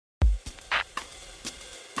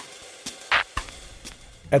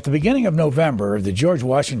At the beginning of November, the George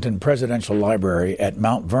Washington Presidential Library at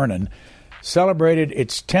Mount Vernon celebrated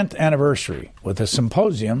its 10th anniversary with a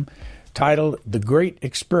symposium titled The Great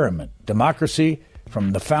Experiment, Democracy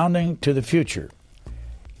from the Founding to the Future.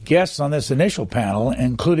 Guests on this initial panel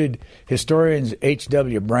included historians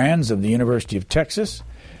H.W. Brands of the University of Texas,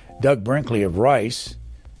 Doug Brinkley of Rice,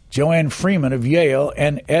 Joanne Freeman of Yale,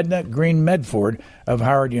 and Edna Green Medford of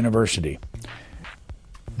Howard University.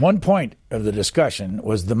 One point of the discussion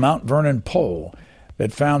was the Mount Vernon poll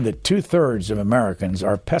that found that 2/3 of Americans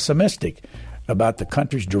are pessimistic about the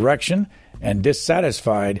country's direction and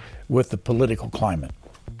dissatisfied with the political climate.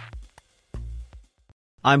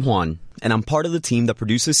 I'm Juan, and I'm part of the team that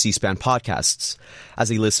produces C-SPAN podcasts.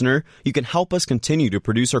 As a listener, you can help us continue to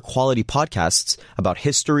produce our quality podcasts about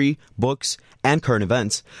history, books, and current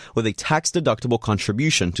events with a tax-deductible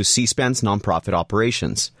contribution to C-SPAN's nonprofit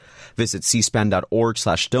operations. Visit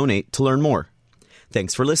cspan.org/donate to learn more.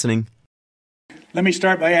 Thanks for listening. Let me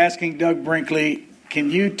start by asking Doug Brinkley,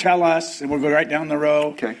 can you tell us, and we'll go right down the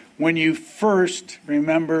row, when you first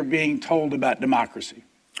remember being told about democracy?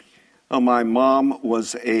 My mom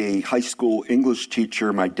was a high school English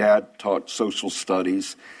teacher. My dad taught social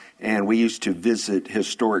studies, and we used to visit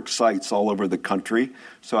historic sites all over the country.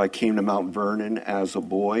 So I came to Mount Vernon as a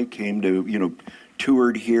boy,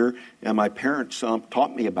 toured here, and my parents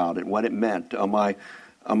taught me about it, what it meant.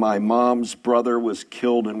 My mom's brother was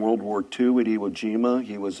killed in World War II at Iwo Jima.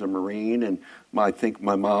 He was a Marine, and I think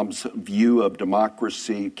my mom's view of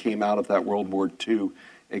democracy came out of that World War II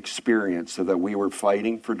experience, so that we were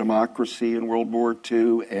fighting for democracy in World War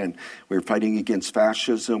II, and we were fighting against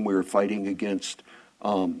fascism. We were fighting against,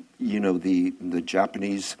 the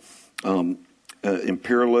Japanese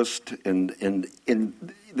imperialist, and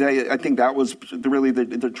I think that was really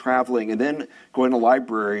the traveling, and then going to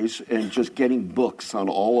libraries and just getting books on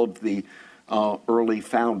all of the early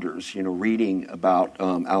founders. Reading about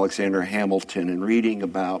Alexander Hamilton and reading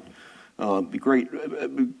about the great,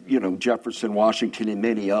 Jefferson, Washington, and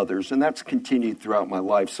many others. And that's continued throughout my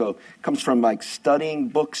life. So it comes from studying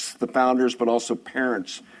books, the founders, but also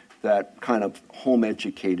parents that kind of home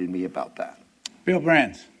educated me about that. Bill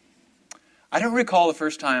Brands. I don't recall the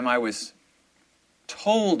first time I was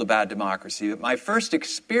told about democracy, but my first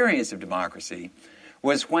experience of democracy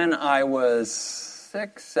was when I was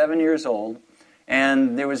 6, 7 years old,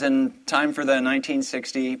 and there was in time for the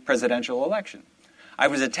 1960 presidential election. I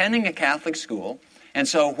was attending a Catholic school, and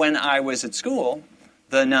so when I was at school,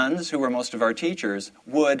 the nuns, who were most of our teachers,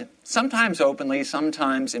 would sometimes openly,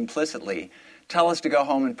 sometimes implicitly, tell us to go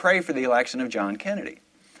home and pray for the election of John Kennedy.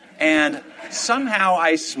 And somehow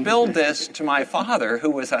I spilled this to my father, who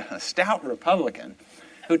was a stout Republican,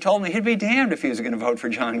 who told me he'd be damned if he was going to vote for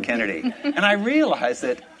John Kennedy. And I realized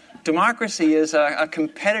that democracy is a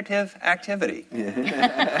competitive activity.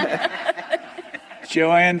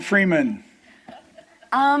 Joanne Freeman.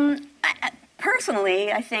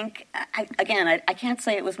 Personally, I think, I can't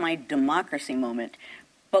say it was my democracy moment,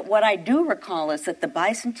 but what I do recall is that the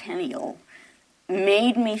bicentennial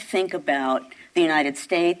made me think about the United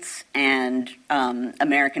States and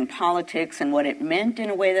American politics and what it meant in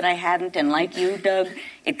a way that I hadn't. And like you, Doug,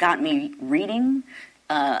 it got me reading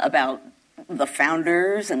about the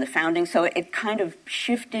founders and the founding. So it kind of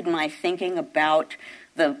shifted my thinking about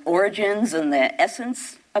the origins and the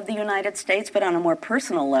essence of the United States. But on a more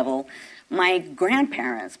personal level, my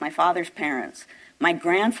grandparents, my father's parents, my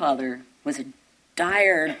grandfather was a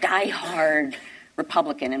die-hard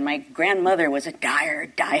Republican, and my grandmother was a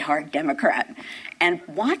die-hard Democrat. And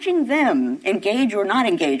watching them engage or not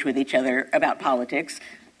engage with each other about politics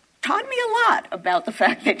taught me a lot about the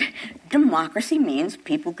fact that democracy means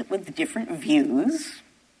people with different views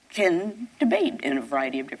can debate in a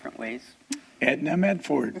variety of different ways. Edna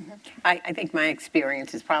Medford. Mm-hmm. I think my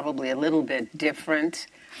experience is probably a little bit different.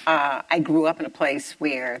 I grew up in a place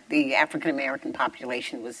where the African-American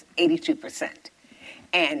population was 82%.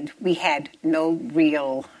 And we had no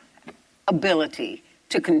real ability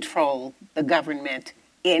to control the government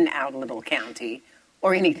in our little county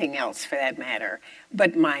or anything else for that matter.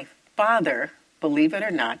 But my father, believe it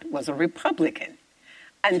or not, was a Republican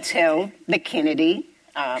until the Kennedy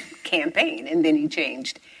campaign, and then he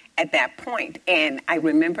changed at that point. And I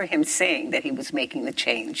remember him saying that he was making the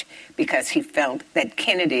change because he felt that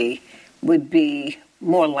Kennedy would be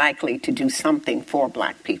more likely to do something for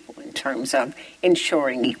black people in terms of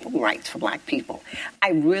ensuring equal rights for black people. I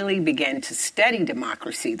really began to study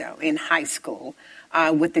democracy, though, in high school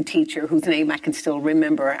with the teacher whose name I can still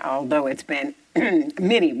remember, although it's been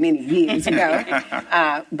many, many years ago.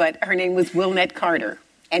 But her name was Wilnette Carter,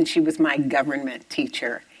 and she was my government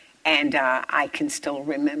teacher. And I can still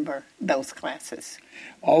remember those classes.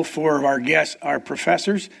 All four of our guests are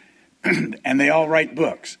professors, and they all write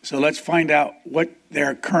books. So let's find out what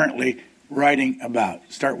they're currently writing about.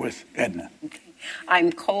 Start with Edna. Okay.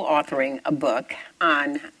 I'm co-authoring a book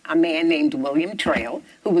on a man named William Trail,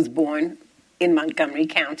 who was born in Montgomery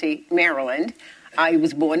County, Maryland. He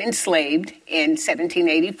was born enslaved in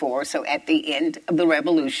 1784, so at the end of the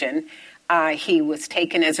Revolution. He was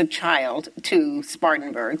taken as a child to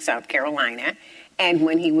Spartanburg, South Carolina, and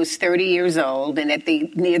when he was 30 years old and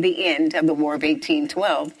near the end of the War of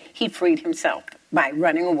 1812, he freed himself by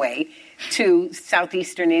running away to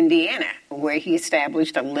southeastern Indiana, where he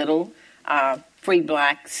established a little free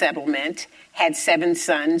black settlement, had 7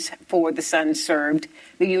 sons. 4 of the sons served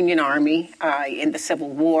the Union Army in the Civil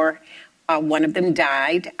War. One of them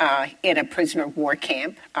died in a prisoner of war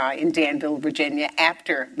camp in Danville, Virginia,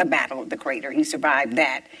 after the Battle of the Crater. He survived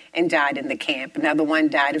that and died in the camp. Another one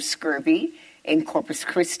died of scurvy in Corpus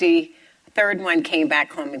Christi. A third one came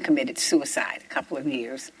back home and committed suicide a couple of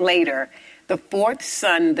years later. The 4th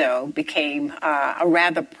son, though, became a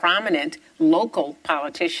rather prominent local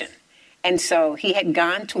politician. And so he had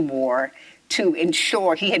gone to war to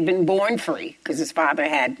ensure he had been born free because his father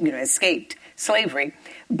had, escaped slavery.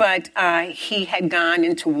 But he had gone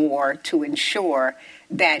into war to ensure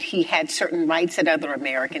that he had certain rights that other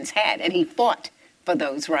Americans had. And he fought for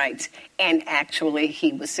those rights. And actually,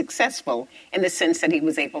 he was successful in the sense that he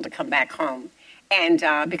was able to come back home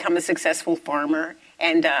and become a successful farmer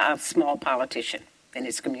and a small politician in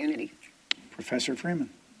his community. Professor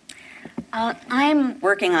Freeman. I'm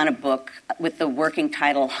working on a book with the working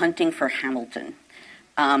title Hunting for Hamilton.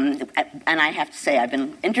 And I have to say, I've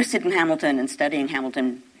been interested in Hamilton and studying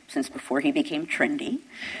Hamilton since before he became trendy,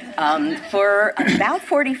 for about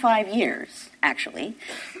 45 years, actually.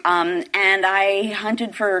 And I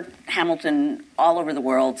hunted for Hamilton all over the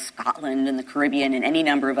world, Scotland and the Caribbean and any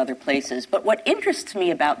number of other places. But what interests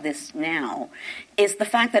me about this now is the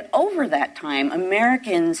fact that over that time,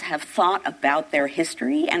 Americans have thought about their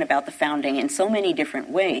history and about the founding in so many different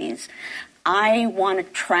ways. I want to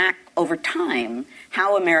track over time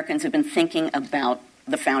how Americans have been thinking about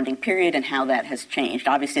the founding period and how that has changed.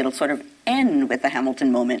 Obviously, it'll sort of end with the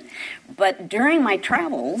Hamilton moment. But during my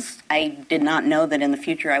travels, I did not know that in the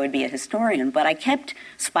future I would be a historian, but I kept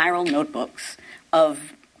spiral notebooks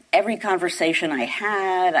of every conversation I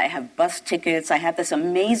had. I have bus tickets. I have this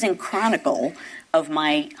amazing chronicle of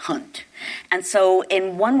my hunt. And so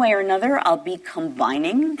in one way or another, I'll be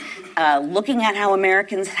combining, looking at how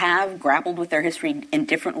Americans have grappled with their history in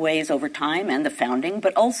different ways over time and the founding,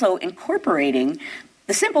 but also incorporating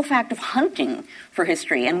the simple fact of hunting for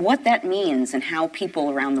history and what that means and how people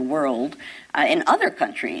around the world in other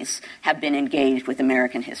countries have been engaged with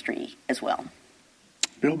American history as well.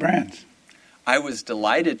 Bill Brands. I was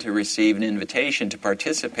delighted to receive an invitation to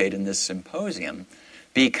participate in this symposium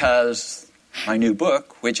because my new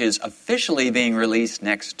book, which is officially being released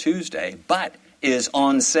next Tuesday, but is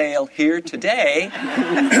on sale here today,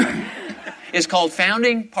 is called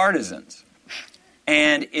Founding Partisans.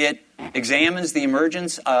 And it examines the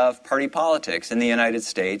emergence of party politics in the United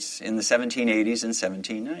States in the 1780s and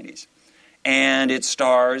 1790s. And it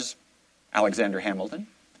stars Alexander Hamilton,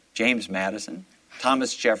 James Madison,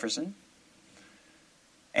 Thomas Jefferson,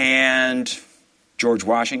 and George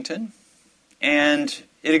Washington. And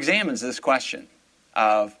it examines this question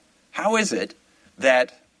of how is it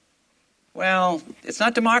that, well, it's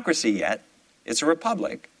not democracy yet, it's a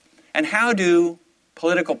republic, and how do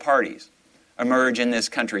political parties emerge in this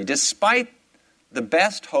country, despite the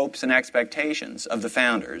best hopes and expectations of the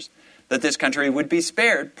founders that this country would be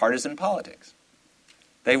spared partisan politics.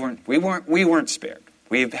 We weren't spared.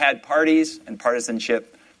 We've had parties and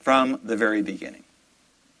partisanship from the very beginning.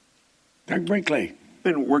 Doug Brinkley. I've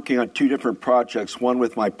been working on 2 different projects, one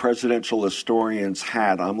with my presidential historian's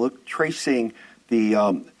hat. I'm tracing the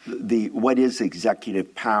what is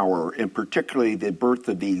executive power, and particularly the birth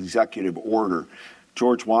of the executive order.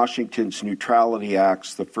 George Washington's Neutrality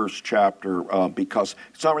Act's the first chapter because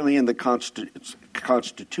it's not really in the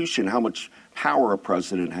Constitution how much power a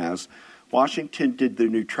president has. Washington did the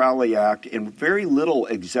Neutrality Act and very little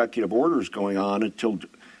executive orders going on until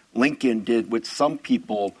Lincoln did what some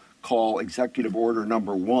people call Executive Order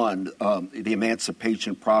Number 1, the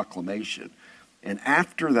Emancipation Proclamation. And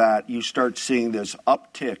after that, you start seeing this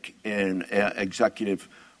uptick in executive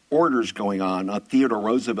orders going on. Theodore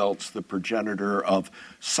Roosevelt's the progenitor of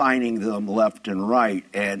signing them left and right,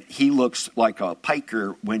 and he looks like a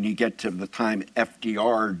piker when you get to the time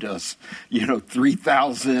FDR does,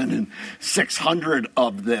 3,600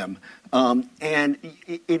 of them. And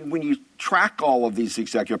when you track all of these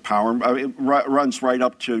executive power, it runs right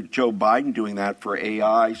up to Joe Biden doing that for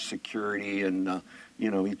AI, security, and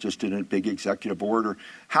he just did a big executive order.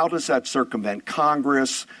 How does that circumvent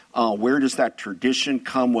Congress? Where does that tradition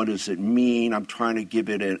come? What does it mean? I'm trying to give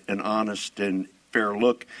it an honest and fair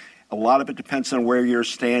look. A lot of it depends on where you're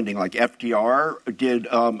standing. Like FDR did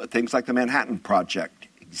things like the Manhattan Project,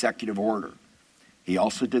 executive order. He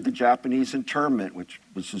also did the Japanese internment, which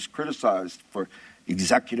was just criticized for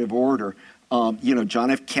executive order.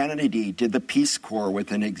 John F. Kennedy did the Peace Corps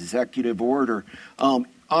with an executive order. On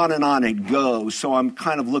and on it goes. So I'm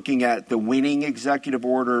kind of looking at the winning executive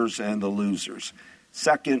orders and the losers.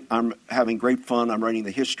 Second, I'm having great fun. I'm writing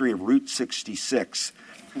the history of Route 66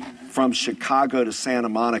 from Chicago to Santa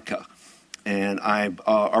Monica. And I've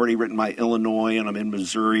already written my Illinois, and I'm in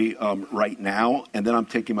Missouri right now. And then I'm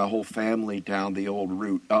taking my whole family down the old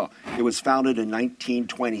route. It was founded in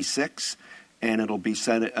 1926, and it'll be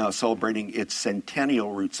celebrating its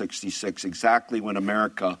centennial, Route 66, exactly when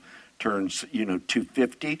America turns,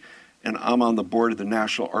 250. And I'm on the board of the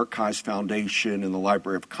National Archives Foundation and the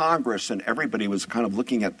Library of Congress, and everybody was kind of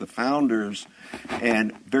looking at the founders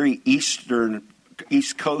and very East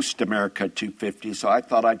Coast America 250. So I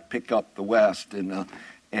thought I'd pick up the West and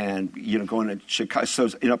going to Chicago. So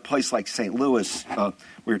in a place like St. Louis,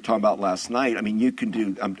 we were talking about last night. I mean, you can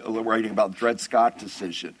do. I'm writing about Dred Scott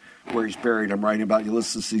decision, where he's buried. I'm writing about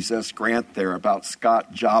Ulysses S. Grant there, about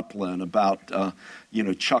Scott Joplin, about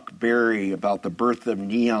Chuck Berry, about the birth of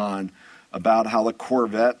neon, about how the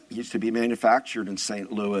Corvette used to be manufactured in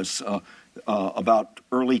St. Louis, about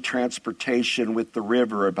early transportation with the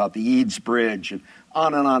river, about the Eads Bridge, and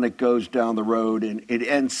on it goes down the road, and it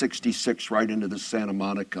ends 66 right into the Santa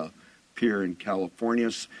Monica Pier in California.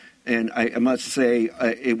 And I must say,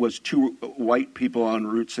 it was two white people on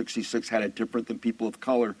Route 66 had it different than people of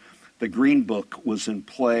color. The Green Book was in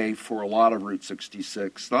play for a lot of Route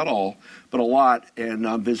 66, not all, but a lot, and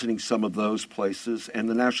I'm visiting some of those places. And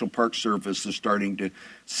the National Park Service is starting to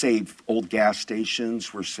save old gas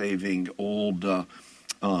stations. We're saving old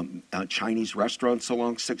Chinese restaurants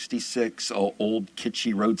along 66, old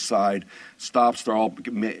kitschy roadside stops. They're all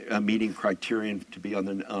meeting criterion to be on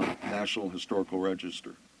the National Historical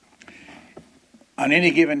Register. On any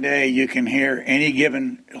given day, you can hear any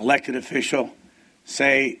given elected official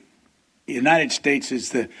say, the United States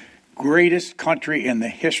is the greatest country in the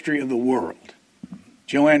history of the world.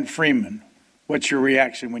 Joanne Freeman, what's your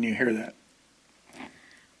reaction when you hear that?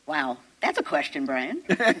 Wow, that's a question, Brian.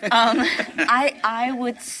 I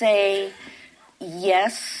would say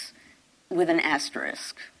yes, with an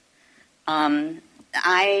asterisk.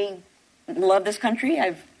 I love this country.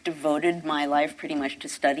 I've devoted my life pretty much to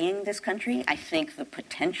studying this country. I think the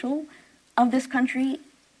potential of this country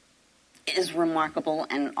is remarkable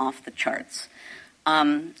and off the charts.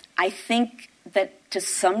 I think that to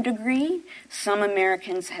some degree, some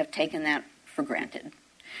Americans have taken that for granted.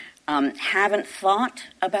 Haven't thought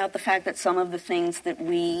about the fact that some of the things that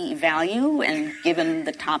we value, and given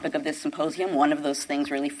the topic of this symposium, one of those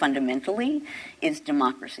things really fundamentally is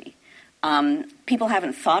democracy. People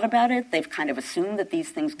haven't thought about it. They've kind of assumed that these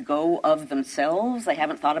things go of themselves. They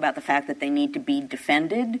haven't thought about the fact that they need to be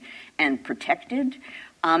defended and protected.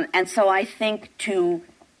 And so I think to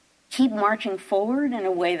keep marching forward in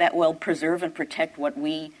a way that will preserve and protect what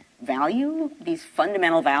we value, these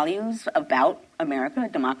fundamental values about America,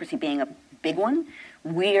 democracy being a big one,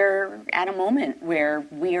 we're at a moment where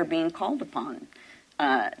we are being called upon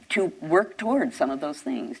to work towards some of those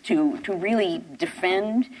things, to really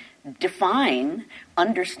defend, define,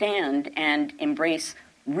 understand, and embrace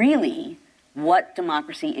really what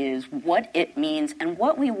democracy is, what it means, and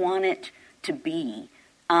what we want it to be.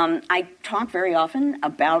 I talk very often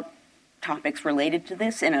about topics related to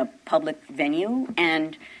this in a public venue,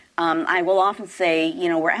 and I will often say,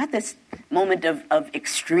 we're at this moment of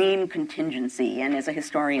extreme contingency, and as a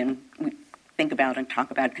historian, we think about and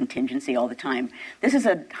talk about contingency all the time. This is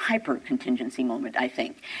a hyper-contingency moment, I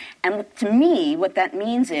think. And to me, what that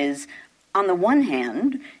means is, on the one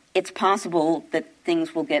hand, it's possible that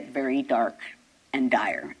things will get very dark and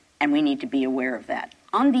dire, and we need to be aware of that.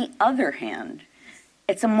 On the other hand,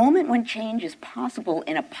 it's a moment when change is possible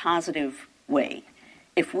in a positive way.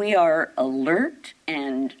 If we are alert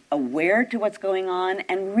and aware to what's going on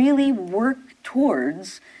and really work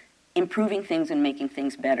towards improving things and making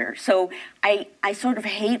things better. So I sort of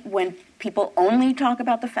hate when people only talk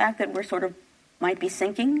about the fact that we're sort of might be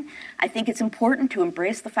sinking. I think it's important to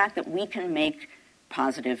embrace the fact that we can make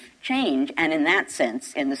positive change. And in that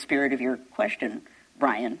sense, in the spirit of your question,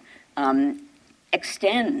 Brian,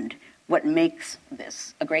 extend what makes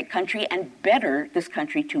this a great country, and better this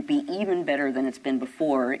country to be even better than it's been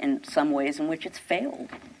before in some ways in which it's failed.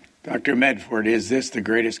 Dr. Medford, is this the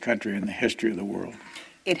greatest country in the history of the world?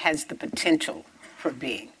 It has the potential for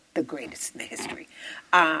being the greatest in the history.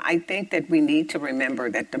 I think that we need to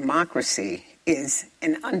remember that democracy is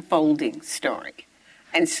an unfolding story.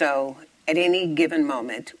 And so at any given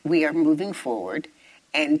moment, we are moving forward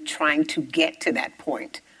and trying to get to that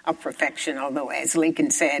point of perfection, although, as Lincoln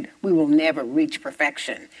said, we will never reach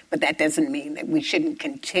perfection. But that doesn't mean that we shouldn't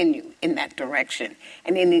continue in that direction.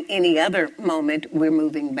 And in any other moment, we're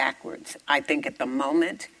moving backwards. I think at the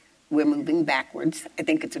moment, we're moving backwards. I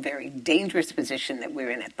think it's a very dangerous position that we're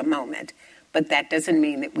in at the moment. But that doesn't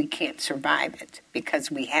mean that we can't survive it, because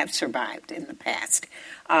we have survived in the past.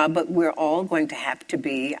 But we're all going to have to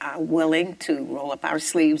be willing to roll up our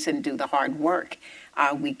sleeves and do the hard work.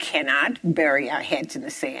 We cannot bury our heads in the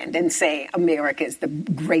sand and say America is the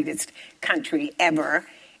greatest country ever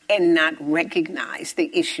and not recognize the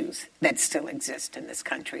issues that still exist in this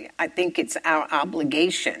country. I think it's our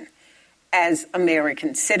obligation as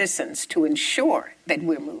American citizens to ensure that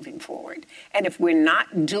we're moving forward. And if we're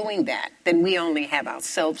not doing that, then we only have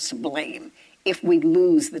ourselves to blame if we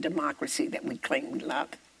lose the democracy that we claim we love.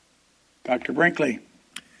 Dr. Brinkley.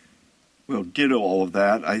 Well, ditto all of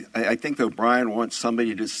that. I think that Brian wants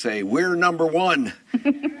somebody to say, we're number one.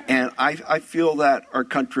 And I feel that our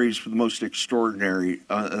country is the most extraordinary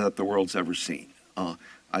that the world's ever seen.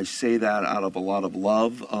 I say that out of a lot of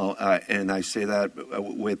love, and I say that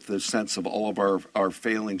with the sense of all of our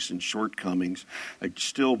failings and shortcomings. I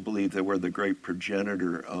still believe that we're the great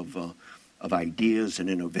progenitor of ideas and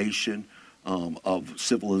innovation, of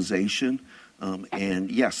civilization.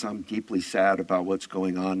 And yes, I'm deeply sad about what's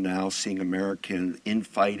going on now, seeing American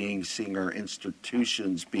infighting, seeing our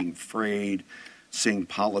institutions being frayed, seeing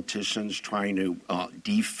politicians trying to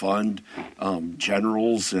defund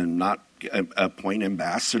generals and not appoint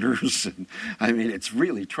ambassadors. And, I mean, it's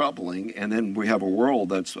really troubling. And then we have a world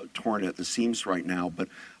that's torn at the seams right now. But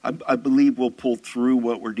I believe we'll pull through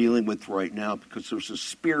what we're dealing with right now, because there's a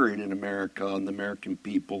spirit in America and the American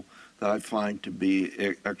people that I find to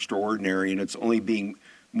be extraordinary, and it's only being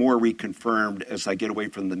more reconfirmed as I get away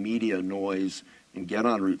from the media noise and get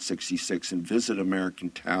on Route 66 and visit American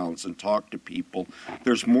towns and talk to people.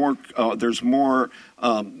 There's more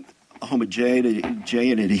homogeneity.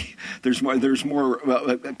 There's more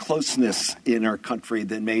closeness in our country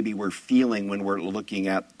than maybe we're feeling when we're looking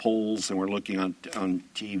at polls and we're looking on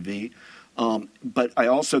TV. But I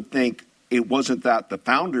also think it wasn't that the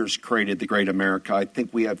founders created the great America. I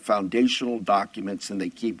think we have foundational documents, and they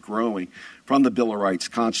keep growing, from the Bill of Rights,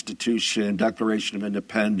 Constitution, Declaration of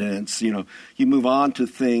Independence. You move on to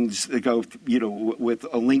things that go, with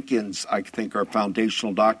Lincoln's, I think, are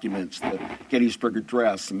foundational documents, the Gettysburg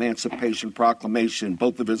Address, Emancipation Proclamation,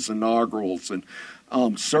 both of his inaugurals, and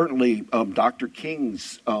certainly Dr.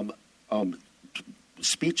 King's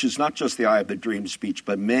speeches, not just the I Have a Dream speech,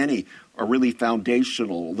 but many are really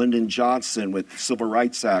foundational. Lyndon Johnson with Civil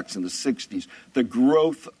Rights Acts in the 60s, the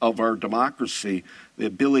growth of our democracy, the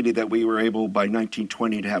ability that we were able by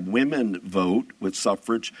 1920 to have women vote with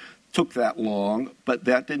suffrage, took that long, but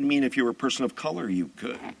that didn't mean if you were a person of color you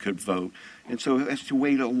could vote. And so it has to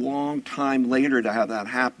wait a long time later to have that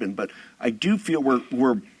happen. But I do feel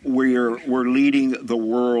we're leading the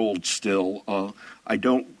world still. I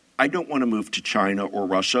don't want to move to China or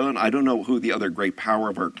Russia, and I don't know who the other great power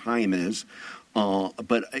of our time is.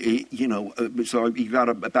 But so you got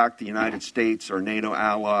to back the United States, our NATO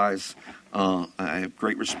allies. I have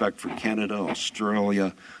great respect for Canada,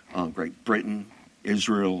 Australia, Great Britain,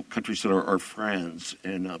 Israel, countries that are our friends,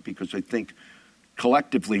 and because I think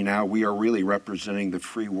collectively now we are really representing the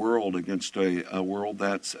free world against a world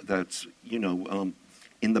that's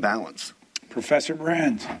in the balance. Professor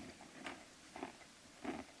Brands.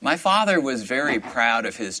 My father was very proud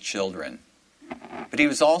of his children, but he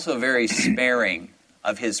was also very sparing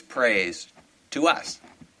of his praise to us.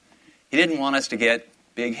 He didn't want us to get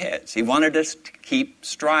big heads. He wanted us to keep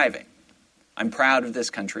striving. I'm proud of this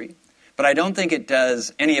country, but I don't think it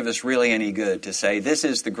does any of us really any good to say this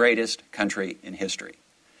is the greatest country in history.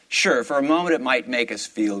 Sure, for a moment it might make us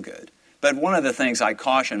feel good, but one of the things I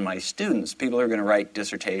caution my students, people who are going to write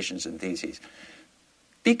dissertations and theses,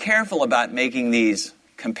 be careful about making these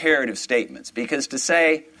comparative statements, because to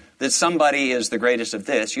say that somebody is the greatest of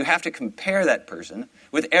this, you have to compare that person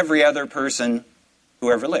with every other person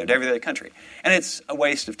who ever lived, every other country. And it's a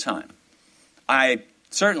waste of time. I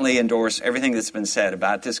certainly endorse everything that's been said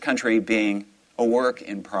about this country being a work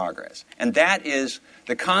in progress. And that is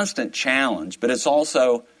the constant challenge, but it's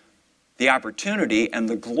also the opportunity and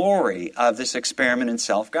the glory of this experiment in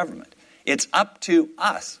self-government. It's up to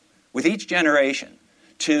us, with each generation,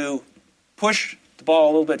 to push the ball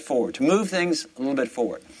a little bit forward, to move things a little bit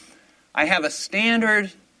forward. I have a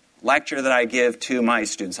standard lecture that I give to my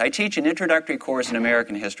students. I teach an introductory course in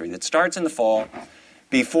American history that starts in the fall,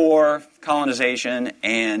 before colonization,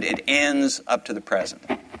 and it ends up to the present.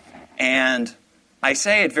 And I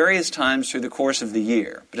say at various times through the course of the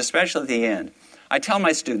year, but especially at the end, I tell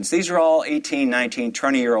my students, these are all 18, 19,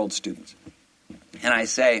 20-year-old students, and I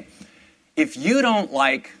say, if you don't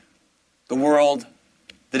like the world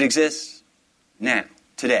that exists now,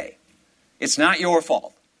 today, it's not your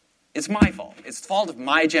fault. It's my fault. It's the fault of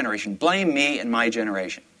my generation. Blame me and my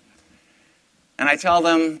generation. And I tell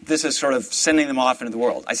them, this is sort of sending them off into the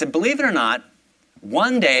world. I said, believe it or not,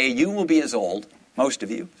 one day you will be as old, most of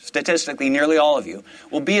you, statistically nearly all of you,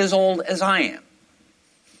 will be as old as I am.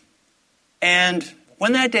 And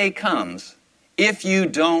when that day comes, if you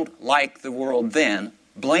don't like the world then,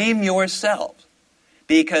 blame yourselves.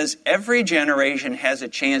 Because every generation has a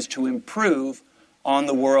chance to improve on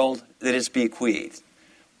the world that is bequeathed.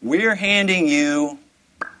 We're handing you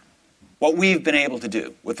what we've been able to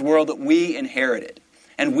do with the world that we inherited.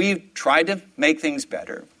 And we've tried to make things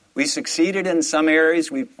better. We succeeded in some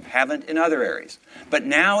areas, we haven't in other areas. But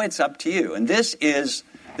now it's up to you. And this is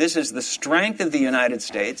the strength of the United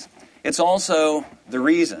States. It's also the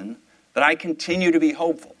reason that I continue to be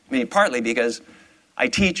hopeful. I mean, partly because I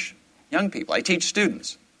teach young people, I teach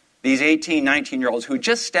students, these 18, 19-year-olds who are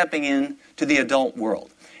just stepping into the adult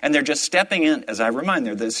world. And they're just stepping in, as I remind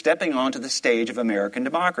them, they're stepping onto the stage of American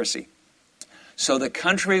democracy. So the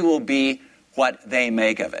country will be what they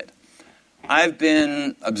make of it. I've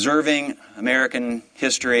been observing American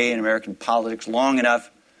history and American politics long enough,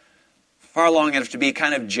 far long enough to be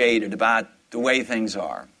kind of jaded about the way things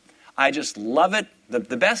are. I just love it.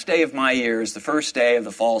 The best day of my year is the first day of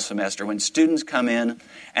the fall semester when students come in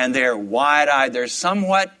and they're wide-eyed. They're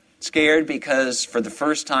somewhat scared because for the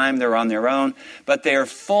first time they're on their own, but they're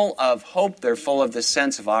full of hope. They're full of this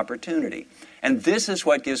sense of opportunity. And this is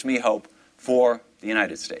what gives me hope for the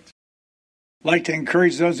United States. I'd like to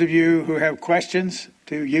encourage those of you who have questions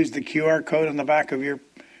to use the QR code on the back of your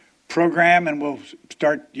program, and we'll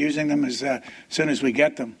start using them as soon as we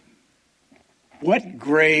get them. What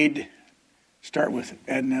grade, start with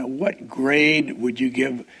Edna, what grade would you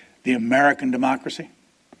give the American democracy?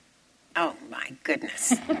 Oh, my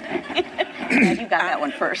goodness. You got that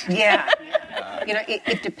one first. Yeah.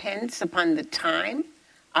 It depends upon the time.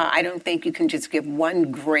 I don't think you can just give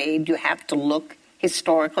one grade. You have to look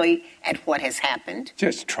historically at what has happened.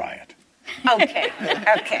 Just try it. Okay.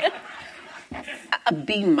 A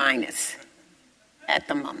B- at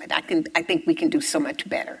the moment. I think we can do so much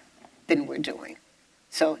better than we're doing.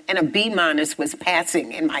 So, and a B- was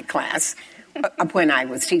passing in my class when I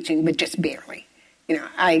was teaching, but just barely.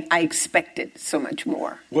 I expected so much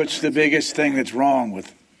more. What's the biggest thing that's wrong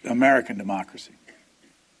with American democracy?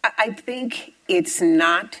 I think it's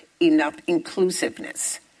not enough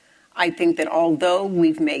inclusiveness. I think that although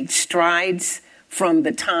we've made strides from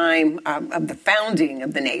the time of the founding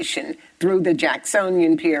of the nation through the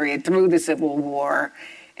Jacksonian period, through the Civil War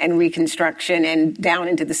and Reconstruction and down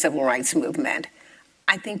into the Civil Rights Movement,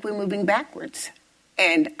 I think we're moving backwards.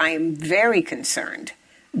 And I am very concerned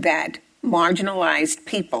that marginalized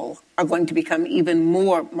people are going to become even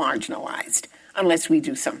more marginalized unless we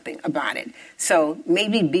do something about it. So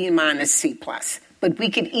maybe B-, C+, but we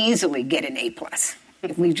could easily get an A+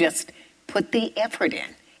 if we just put the effort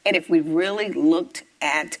in. And if we really looked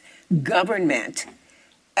at government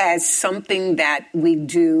as something that we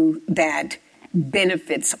do that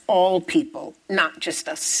benefits all people, not just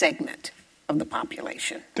a segment of the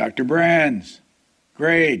population. Dr. Brands,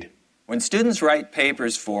 grade. When students write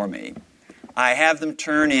papers for me, I have them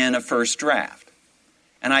turn in a first draft.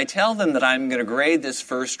 And I tell them that I'm going to grade this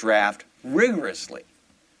first draft rigorously.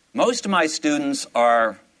 Most of my students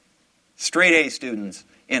are straight A students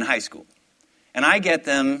in high school. And I get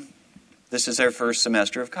them, this is their first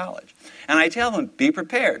semester of college. And I tell them, be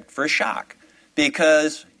prepared for a shock,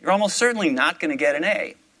 because you're almost certainly not going to get an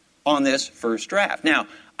A on this first draft. Now,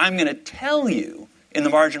 I'm going to tell you in the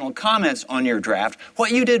marginal comments on your draft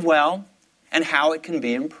what you did well and how it can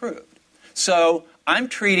be improved. So I'm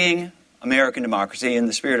treating American democracy, in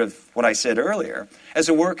the spirit of what I said earlier, as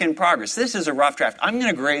a work in progress. This is a rough draft. I'm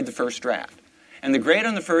going to grade the first draft. And the grade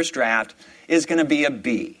on the first draft is going to be a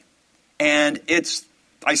B. And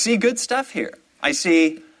I see good stuff here. I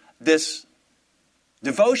see this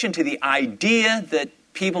devotion to the idea that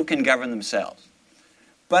people can govern themselves.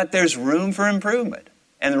 But there's room for improvement.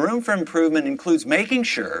 And the room for improvement includes making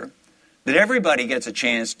sure that everybody gets a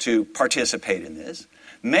chance to participate in this.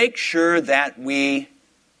 Make sure that we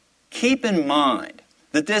keep in mind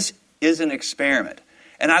that this is an experiment.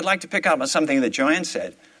 And I'd like to pick up on something that Joanne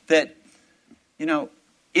said, that,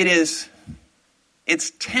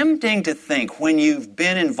 it's tempting to think when you've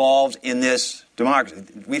been involved in this democracy.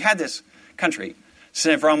 We've had this country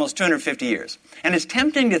for almost 250 years. And it's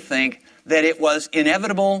tempting to think that it was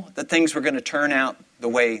inevitable that things were going to turn out the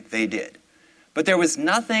way they did. But there was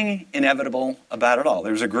nothing inevitable about it all.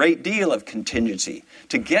 There was a great deal of contingency.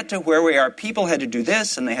 To get to where we are, people had to do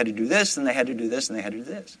this, and they had to do this, and they had to do this, and they had to do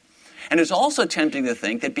this. And it's also tempting to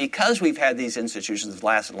think that because we've had these institutions that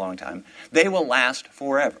lasted a long time, they will last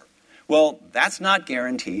forever. Well, that's not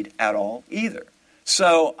guaranteed at all either.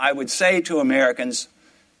 So I would say to Americans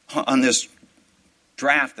on this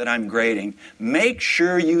draft that I'm grading, make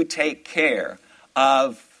sure you take care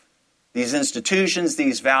of these institutions,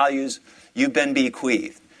 these values you've been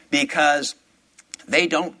bequeathed, because they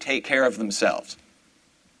don't take care of themselves.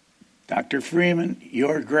 Dr. Freeman,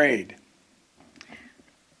 your grade.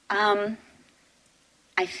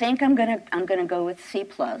 I think I'm gonna go with C+.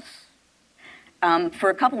 For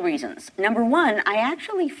a couple reasons. Number one, I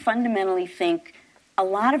actually fundamentally think a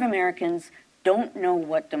lot of Americans don't know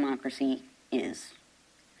what democracy is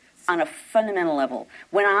on a fundamental level.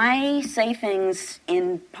 When I say things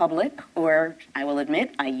in public, or I will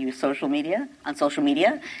admit I use social media,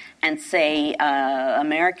 and say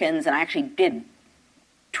Americans, and I actually did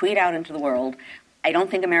tweet out into the world, I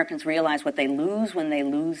don't think Americans realize what they lose when they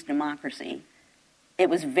lose democracy. It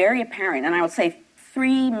was very apparent, and I would say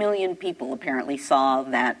 3 million people apparently saw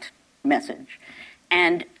that message.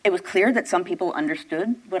 And it was clear that some people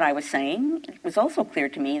understood what I was saying. It was also clear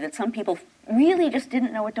to me that some people really just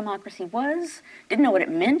didn't know what democracy was, didn't know what it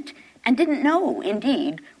meant, and didn't know,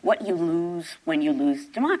 indeed, what you lose when you lose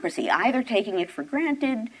democracy, either taking it for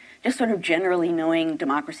granted, just sort of generally knowing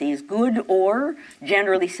democracy is good, or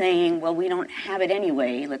generally saying, well, we don't have it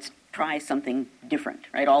anyway, let's try something different,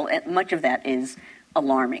 right? Much of that is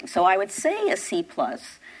alarming. So I would say a C+,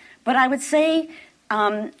 but I would say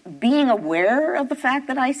being aware of the fact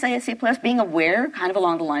that I say a C+, being aware, kind of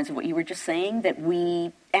along the lines of what you were just saying, that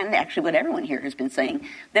we, and actually what everyone here has been saying,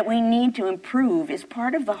 that we need to improve is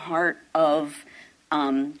part of the heart of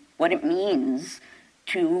what it means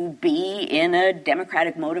to be in a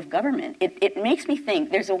democratic mode of government. It makes me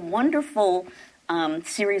think, there's a wonderful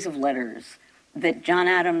series of letters that John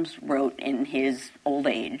Adams wrote in his old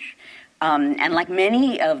age. And like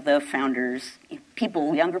many of the founders,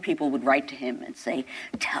 younger people would write to him and say,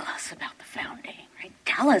 tell us about the founding, right?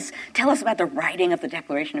 Tell us about the writing of the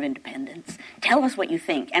Declaration of Independence. Tell us what you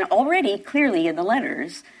think. And already, clearly in the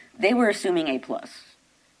letters, they were assuming A+.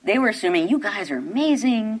 They were assuming, you guys are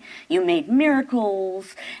amazing, you made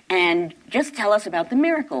miracles, and just tell us about the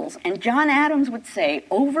miracles. And John Adams would say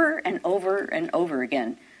over and over and over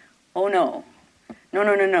again, oh no,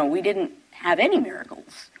 we didn't have any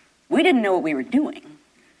miracles. We didn't know what we were doing.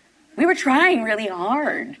 We were trying really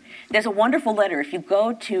hard. There's a wonderful letter. If you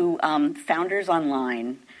go to Founders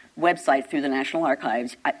Online website through the National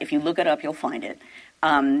Archives, if you look it up, you'll find it.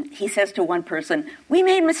 He says to one person, we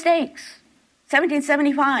made mistakes.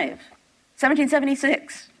 1775,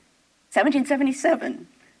 1776, 1777,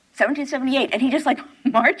 1778. And he just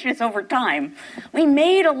marches over time. We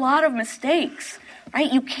made a lot of mistakes, right?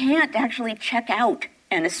 You can't actually check out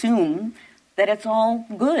and assume that it's all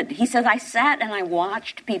good. He says, I sat and I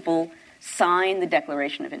watched people sign the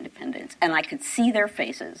Declaration of Independence, and I could see their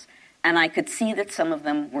faces, and I could see that some of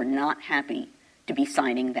them were not happy to be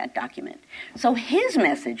signing that document. So his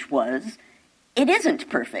message was, it isn't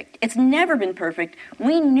perfect. It's never been perfect.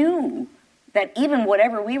 We knew that even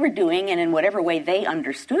whatever we were doing, and in whatever way they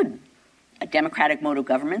understood a democratic mode of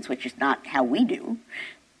governments, which is not how we do,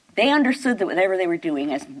 they understood that whatever they were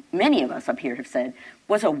doing, as many of us up here have said,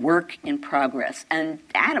 was a work in progress. And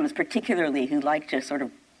Adams, particularly, who liked to sort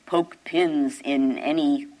of poke pins in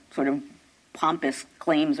any sort of pompous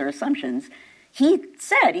claims or assumptions, he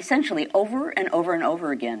said essentially over and over and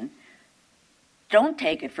over again, don't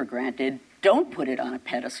take it for granted, don't put it on a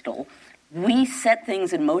pedestal. We set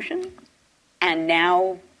things in motion, and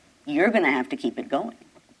now you're going to have to keep it going.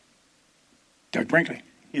 Dr. Brinkley.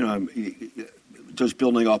 Just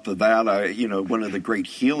building off of that, one of the great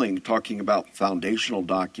healing, talking about foundational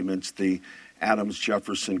documents, the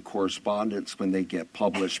Adams-Jefferson correspondence when they get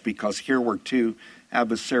published, because here were two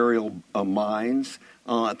adversarial minds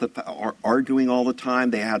arguing all the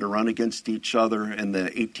time. They had to run against each other in the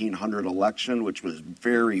 1800 election, which was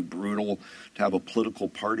very brutal to have a political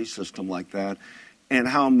party system like that. And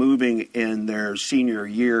how moving in their senior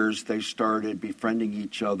years, they started befriending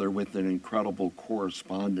each other with an incredible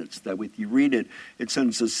correspondence that if you read it, it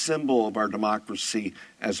sends a symbol of our democracy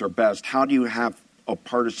as our best. How do you have a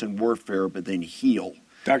partisan warfare, but then heal.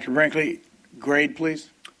 Dr. Brinkley, grade, please.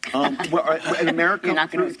 In America,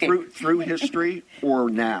 through history, or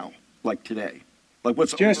now, like today? Like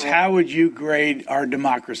what's just overall? How would you grade our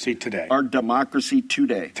democracy today? Our democracy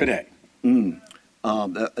today. Today.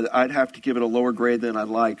 I'd have to give it a lower grade than I'd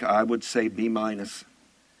like. I would say B-.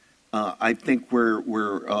 I think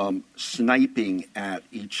we're sniping at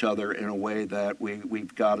each other in a way that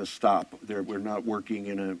we've got to stop. We're not working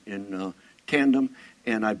in tandem,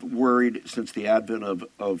 and I've worried since the advent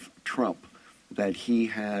of Trump that he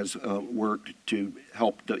has worked to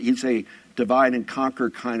help. He's a divide and conquer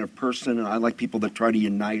kind of person, and I like people that try to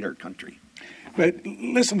unite our country. But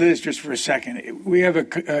listen to this just for a second. We have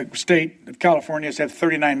a state of California that has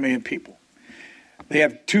 39 million people. They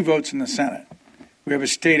have 2 votes in the Senate. We have a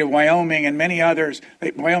state of Wyoming and many others.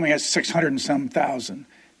 Wyoming has 600 and some thousand,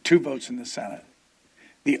 2 votes in the Senate.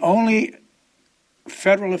 The only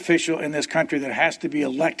federal official in this country that has to be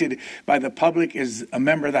elected by the public is a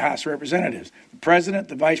member of the House of Representatives. The president,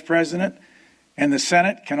 the vice president, and the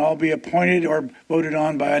Senate can all be appointed or voted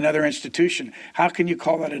on by another institution. How can you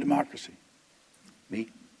call that a democracy? Me?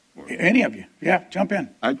 Any of you. Yeah, jump in.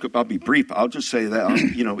 I'll be brief. I'll just say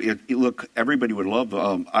that, look, everybody would love,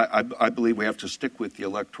 I believe we have to stick with the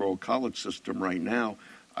electoral college system right now.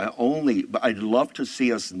 But I'd love to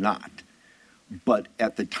see us not. But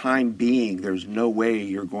at the time being, there's no way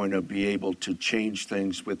you're going to be able to change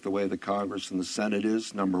things with the way the Congress and the Senate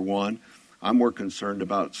is, number one. I'm more concerned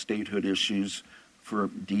about statehood issues for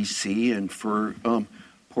D.C. and for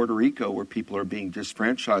Puerto Rico, where people are being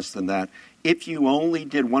disfranchised than that. If you only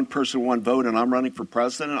did one person, one vote, and I'm running for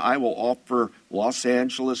president, I will offer Los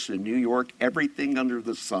Angeles and New York everything under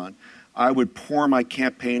the sun. I would pour my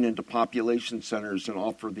campaign into population centers and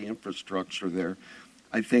offer the infrastructure there.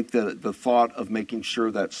 I think that the thought of making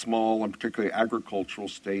sure that small and particularly agricultural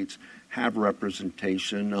states have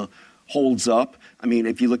representation holds up. I mean,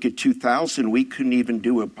 if you look at 2000, we couldn't even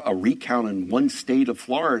do a recount in one state of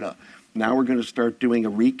Florida. Now we're going to start doing a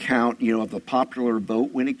recount, of the popular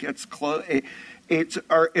vote when it gets close.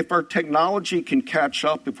 If our technology can catch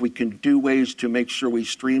up, if we can do ways to make sure we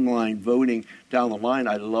streamline voting down the line,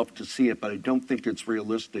 I'd love to see it, but I don't think it's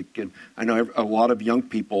realistic. And I know a lot of young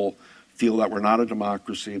people feel that we're not a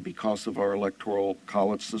democracy because of our electoral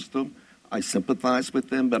college system. I sympathize with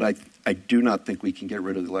them, but I do not think we can get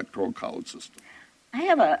rid of the electoral college system. I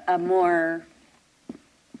have a more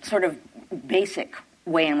sort of basic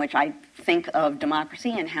way in which I think of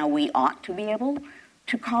democracy and how we ought to be able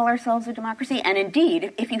to call ourselves a democracy. And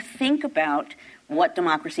indeed, if you think about what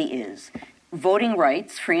democracy is, voting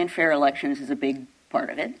rights, free and fair elections is a big part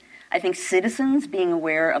of it. I think citizens being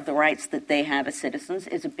aware of the rights that they have as citizens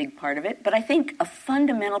is a big part of it. But I think a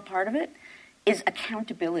fundamental part of it is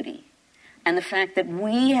accountability. And the fact that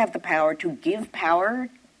we have the power to give power,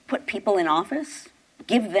 put people in office,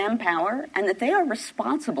 give them power, and that they are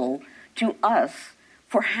responsible to us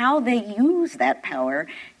for how they use that power.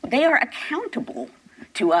 They are accountable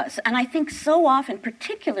to us. And I think so often,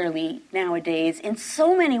 particularly nowadays, in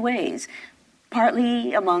so many ways,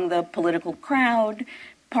 partly among the political crowd,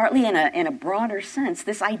 partly in a broader sense,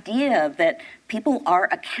 this idea that people are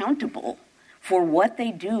accountable for what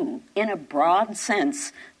they do in a broad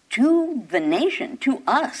sense to the nation, to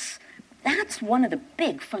us. That's one of the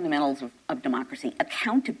big fundamentals of democracy,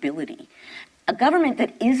 accountability. A government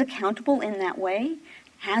that is accountable in that way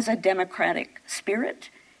has a democratic spirit,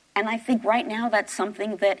 and I think right now that's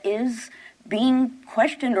something that is being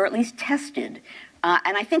questioned or at least tested.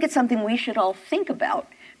 And I think it's something we should all think about,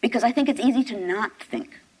 because I think it's easy to not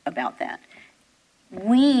think about that.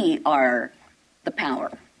 We are the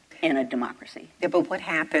power in a democracy. Yeah, but what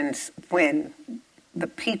happens when the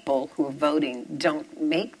people who are voting don't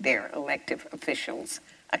make their elected officials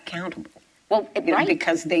accountable? Well, right.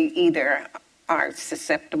 Because they either are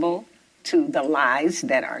susceptible to the lies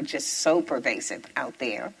that are just so pervasive out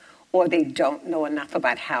there, or they don't know enough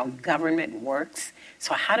about how government works.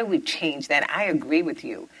 So how do we change that? I agree with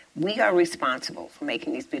you. We are responsible for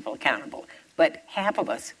making these people accountable. But half of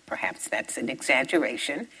us, perhaps that's an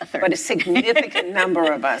exaggeration, but a significant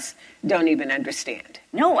number of us don't even understand.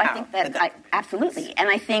 No, I think that, absolutely. And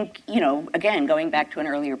I think, again, going back to an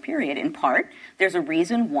earlier period, in part, there's a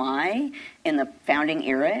reason why in the founding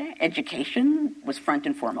era, education was front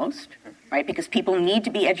and foremost, right? Because people need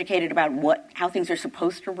to be educated about how things are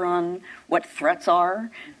supposed to run, what threats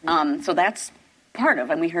are. So that's part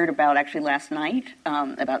of, and we heard about actually last night,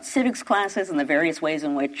 about civics classes and the various ways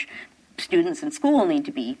in which students in school need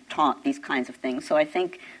to be taught these kinds of things. So I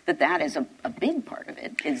think that is a big part of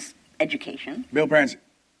it, is education. Bill Brands,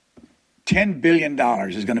 $10 billion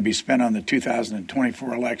is going to be spent on the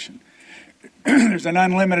 2024 election. there's an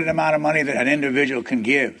unlimited amount of money that an individual can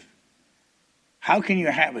give. How can you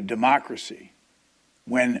have a democracy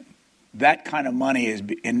when that kind of money is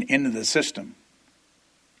into the system?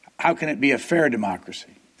 How can it be a fair democracy?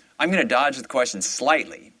 I'm going to dodge the question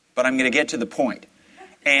slightly, but I'm going to get to the point.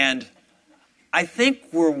 And I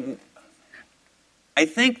think that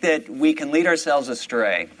we can lead ourselves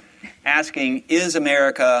astray asking, is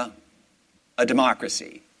America a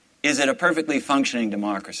democracy? Is it a perfectly functioning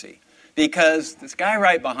democracy? Because this guy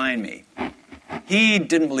right behind me, he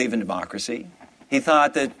didn't believe in democracy. He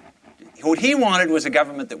thought that what he wanted was a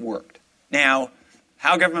government that worked. Now,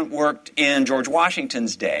 how government worked in George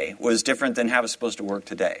Washington's day was different than how it's supposed to work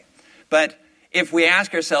today. But if we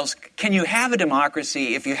ask ourselves, can you have a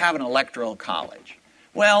democracy if you have an electoral college?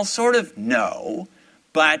 Well, sort of no,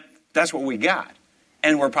 but that's what we got.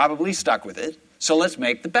 And we're probably stuck with it, so let's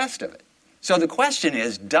make the best of it. So the question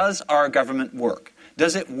is, does our government work?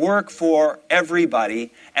 Does it work for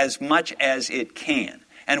everybody as much as it can?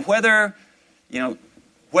 And whether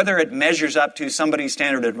it measures up to somebody's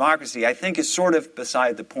standard of democracy, I think is sort of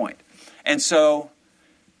beside the point. And so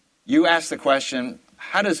you ask the question,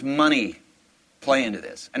 how does money play into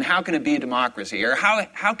this? And how can it be a democracy? Or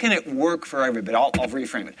how can it work for everybody? I'll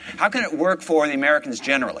reframe it. How can it work for the Americans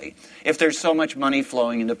generally if there's so much money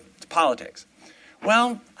flowing into politics?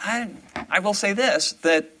 Well, I will say this,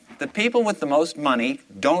 that the people with the most money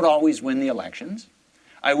don't always win the elections.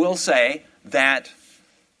 I will say that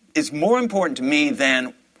it's more important to me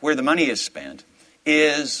than where the money is spent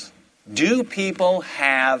is, do people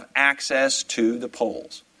have access to the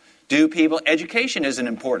polls? Education is an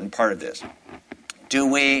important part of this. Do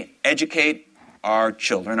we educate our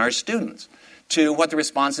children, our students, to what the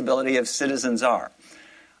responsibility of citizens are?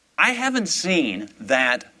 I haven't seen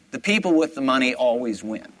that the people with the money always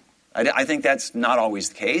win. I think that's not always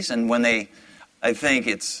the case, and I think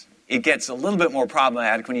it gets a little bit more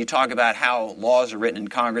problematic when you talk about how laws are written in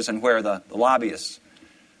Congress and where the lobbyists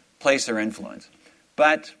place their influence.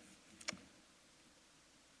 But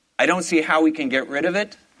I don't see how we can get rid of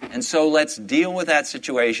it, and so let's deal with that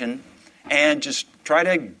situation and just try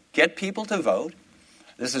to get people to vote.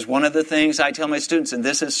 This is one of the things I tell my students, and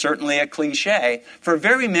this is certainly a cliche, for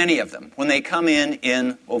very many of them, when they come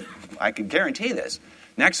well, I can guarantee this,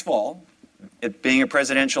 next fall, it being a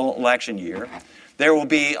presidential election year, there will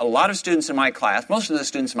be a lot of students in my class, most of the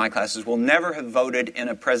students in my classes will never have voted in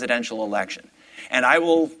a presidential election. And I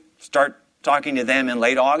will start talking to them in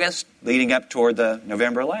late August, leading up toward the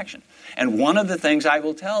November election. And one of the things I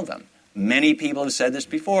will tell them, many people have said this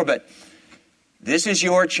before, but this is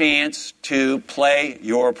your chance to play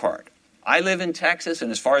your part. I live in Texas,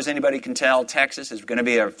 and as far as anybody can tell, Texas is going to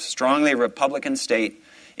be a strongly Republican state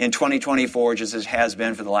in 2024, just as it has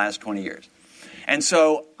been for the last 20 years. And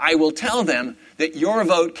so I will tell them that your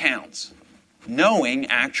vote counts, knowing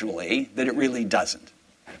actually that it really doesn't.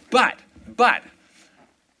 But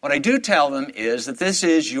what I do tell them is that this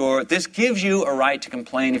gives you a right to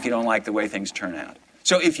complain if you don't like the way things turn out.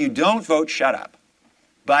 So if you don't vote, shut up.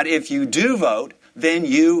 But if you do vote, then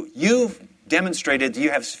you've demonstrated that you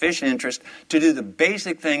have sufficient interest to do the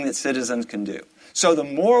basic thing that citizens can do. So the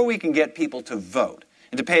more we can get people to vote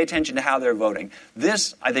and to pay attention to how they're voting,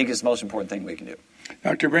 this, I think, is the most important thing we can do.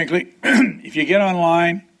 Dr. Brinkley, if you get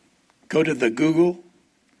online, go to the Google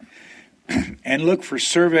and look for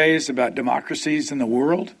surveys about democracies in the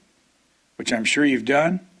world, which I'm sure you've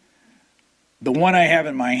done. The one I have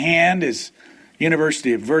in my hand is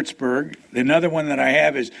University of Würzburg. Another one that I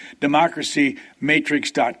have is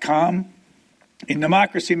democracymatrix.com. In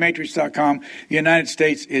democracymatrix.com, the United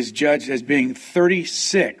States is judged as being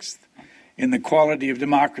 36th in the quality of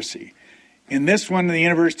democracy. In this one, the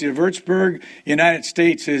University of Würzburg, the United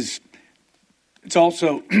States it's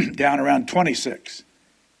also down around 26.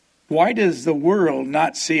 Why does the world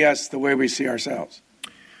not see us the way we see ourselves?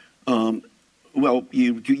 Well,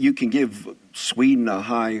 you can give Sweden a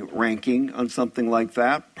high ranking on something like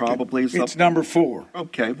that, probably. It's number 4.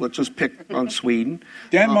 Okay, let's just pick on Sweden.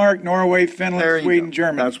 Denmark, Norway, Finland, Sweden,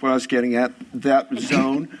 Germany. That's what I was getting at. That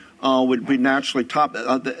zone would be naturally top.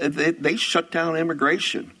 They shut down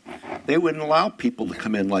immigration. They wouldn't allow people to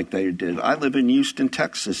come in like they did. I live in Houston,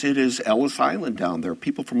 Texas. It is Ellis Island down there.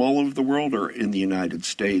 People from all over the world are in the United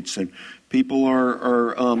States, and people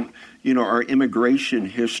our immigration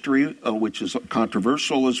history, which is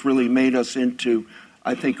controversial, has really made us into,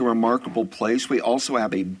 I think, a remarkable place. We also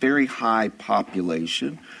have a very high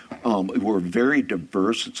population. We're very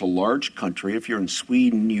diverse. It's a large country. If you're in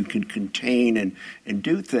Sweden, you can contain and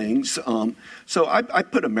do things. So I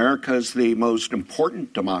put America as the most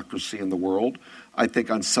important democracy in the world. I think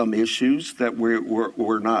on some issues that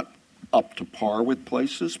we're not up to par with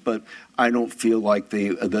places, but I don't feel like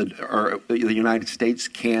the United States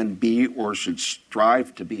can be or should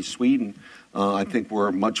strive to be Sweden. I think we're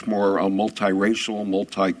a much more multiracial,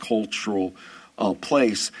 multicultural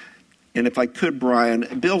place. And if I could,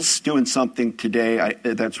 Brian, Bill's doing something today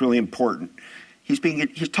that's really important.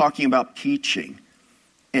 He's talking about teaching,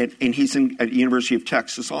 and he's at the University of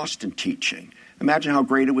Texas, Austin, teaching. Imagine how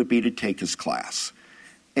great it would be to take his class.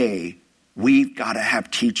 We've got to have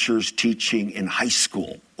teachers teaching in high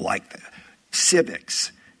school like that.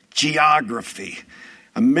 Civics, geography,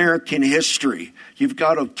 American history. You've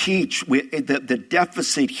got to teach. The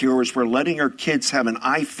deficit here is we're letting our kids have an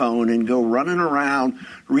iPhone and go running around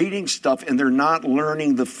reading stuff, and they're not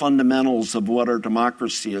learning the fundamentals of what our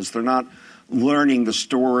democracy is. They're not learning the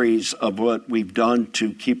stories of what we've done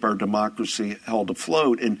to keep our democracy held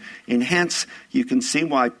afloat. And hence, you can see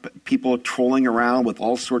why people are trolling around with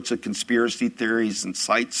all sorts of conspiracy theories and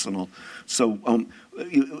sites and all. So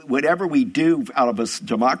whatever we do out of a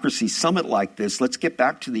democracy summit like this, let's get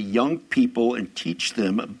back to the young people and teach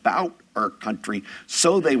them about our country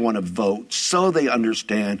so they want to vote, so they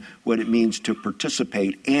understand what it means to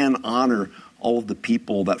participate and honor all of the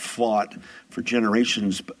people that fought for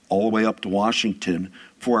generations all the way up to Washington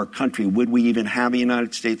for our country. Would we even have a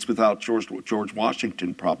United States without George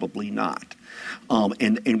Washington? Probably not.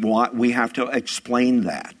 And we have to explain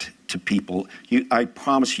that to people. I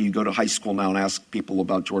promise you go to high school now and ask people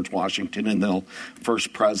about George Washington, and they'll,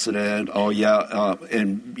 first president, was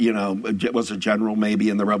a general maybe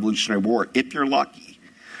in the Revolutionary War, if you're lucky.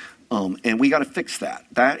 And we got to fix that.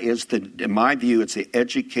 That is, in my view, it's the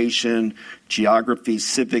education, geography,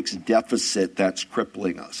 civics deficit that's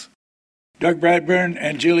crippling us. Doug Bradburn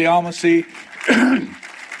and Julie Almasy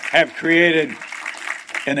have created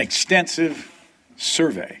an extensive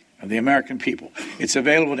survey of the American people. It's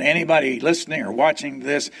available to anybody listening or watching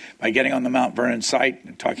this by getting on the Mount Vernon site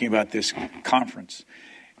and talking about this conference.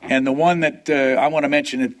 And the one that I want to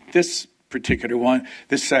mention at this particular one,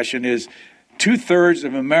 this session, is 2/3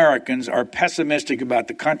 of Americans are pessimistic about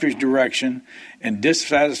the country's direction and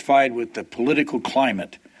dissatisfied with the political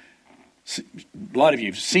climate. A lot of you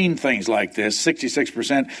have seen things like this.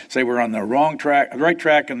 66% say we're on the right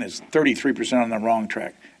track, and there's 33% on the wrong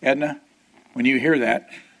track. Edna, when you hear that,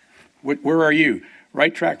 where are you?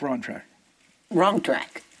 Right track, wrong track? Wrong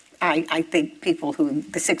track. I think people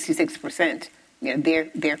the 66%,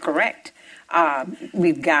 they're correct.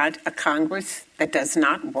 We've got a Congress that does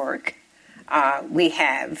not work. We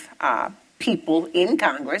have people in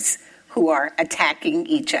Congress who are attacking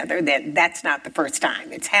each other. That's not the first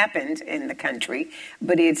time it's happened in the country,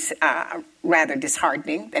 but it's rather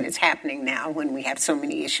disheartening that it's happening now when we have so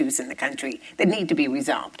many issues in the country that need to be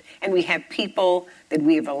resolved. And we have people that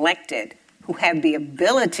we have elected who have the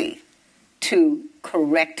ability to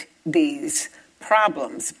correct these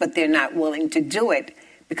problems, but they're not willing to do it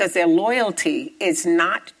because their loyalty is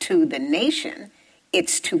not to the nation,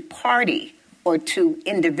 it's to party or to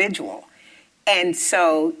individual. And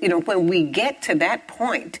so, when we get to that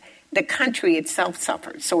point, the country itself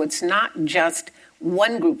suffers. So it's not just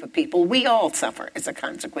one group of people. We all suffer as a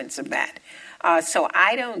consequence of that. So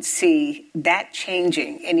I don't see that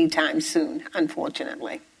changing anytime soon,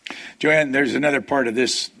 unfortunately. Joanne, there's another part of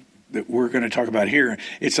this that we're going to talk about here.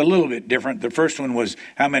 It's a little bit different. The first one was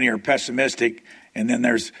how many are pessimistic, and then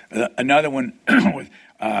there's another one with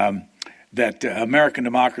that American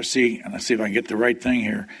democracy, and let's see if I can get the right thing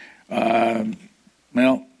here.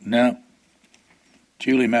 No.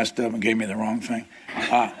 Julie messed up and gave me the wrong thing.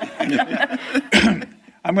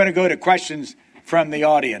 I'm going to go to questions from the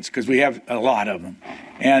audience because we have a lot of them.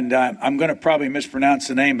 And I'm going to probably mispronounce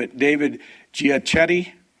the name, but David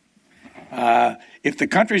Giachetti. If the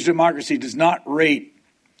country's democracy does not rate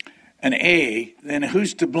an A, then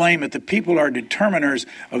who's to blame if the people are determiners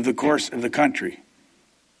of the course of the country?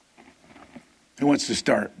 Who wants to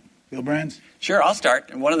start? Bill Brands? Sure, I'll start.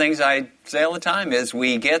 And one of the things I say all the time is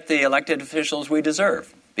we get the elected officials we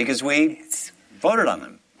deserve because we voted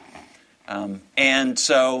on them. And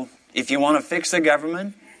so if you want to fix the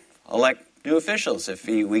government, elect new officials. If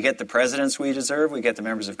we get the presidents we deserve, we get the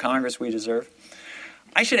members of Congress we deserve.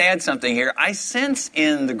 I should add something here. I sense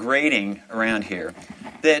in the grading around here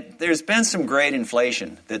that there's been some grade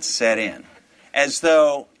inflation that's set in, as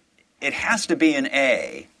though it has to be an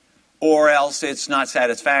A or else it's not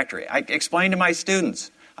satisfactory. I explain to my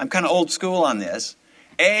students, I'm kind of old school on this,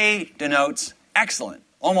 A denotes excellent,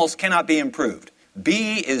 almost cannot be improved.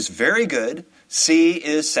 B is very good, C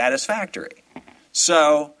is satisfactory.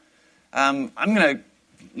 So I'm going to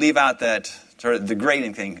leave out that sort of the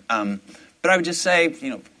grading thing. But I would just say,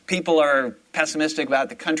 people are pessimistic about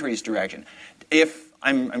the country's direction. If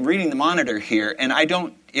I'm reading the monitor here, and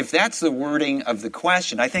if that's the wording of the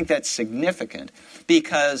question, I think that's significant,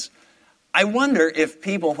 because I wonder if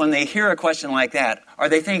people, when they hear a question like that, are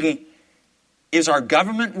they thinking, is our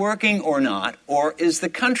government working or not, or is the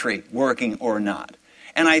country working or not?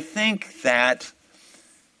 And I think that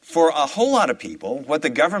for a whole lot of people, what the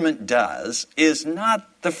government does is not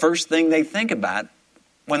the first thing they think about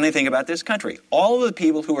when they think about this country. All of the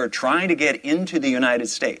people who are trying to get into the United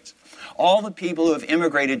States, all the people who have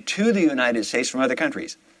immigrated to the United States from other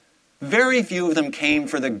countries, very few of them came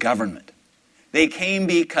for the government. They came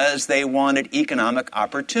because they wanted economic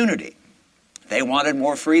opportunity. They wanted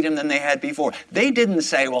more freedom than they had before. They didn't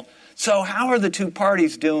say, well, so how are the two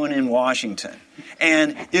parties doing in Washington?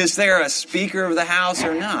 And is there a Speaker of the House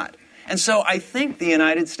or not? And so I think the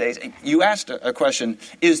United States, you asked a question,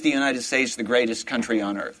 is the United States the greatest country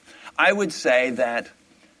on earth? I would say that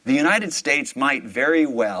the United States might very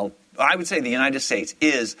well, I would say the United States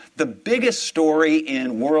is the biggest story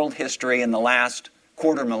in world history in the last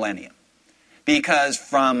quarter millennium. Because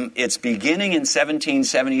from its beginning in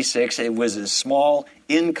 1776, it was a small,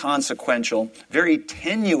 inconsequential, very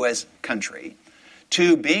tenuous country,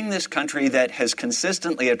 to being this country that has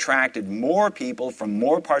consistently attracted more people from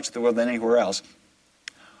more parts of the world than anywhere else.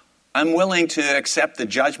 I'm willing to accept the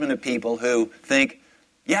judgment of people who think,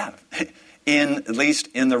 yeah, at least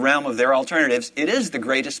in the realm of their alternatives, it is the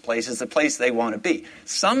greatest place, it's the place they want to be.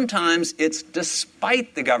 Sometimes it's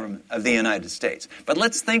despite the government of the United States. But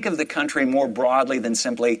let's think of the country more broadly than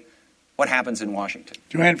simply what happens in Washington.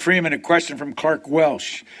 Joanne Freeman, a question from Clark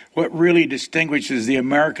Welsh. What really distinguishes the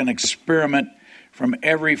American experiment from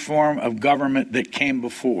every form of government that came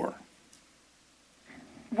before?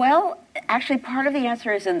 Well, actually, part of the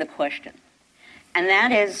answer is in the question. And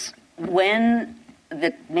that is, when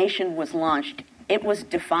the nation was launched, it was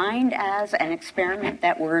defined as an experiment.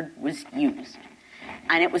 That word was used.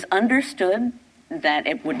 And it was understood that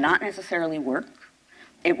it would not necessarily work.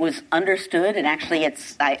 It was understood, and actually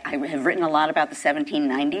I have written a lot about the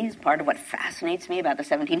 1790s. Part of what fascinates me about the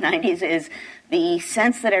 1790s is the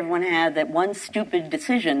sense that everyone had that one stupid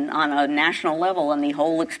decision on a national level and the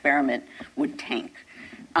whole experiment would tank.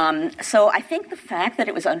 So I think the fact that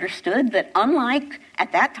it was understood that, unlike,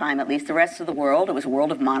 at that time at least, the rest of the world, it was a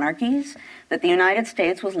world of monarchies, that the United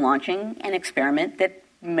States was launching an experiment that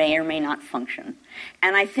may or may not function.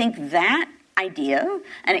 And I think that idea,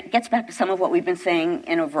 and it gets back to some of what we've been saying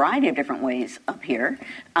in a variety of different ways up here,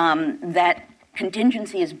 that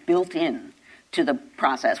contingency is built in to the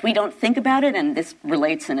process. We don't think about it, and this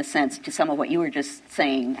relates in a sense to some of what you were just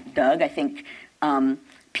saying, Doug. I think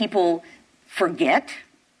people forget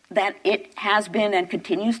that it has been and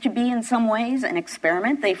continues to be in some ways an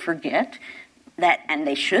experiment. They forget that, and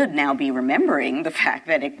they should now be remembering the fact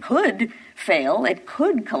that it could fail, it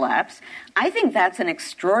could collapse. I think that's an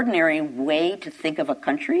extraordinary way to think of a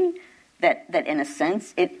country, that in a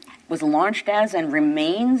sense it was launched as and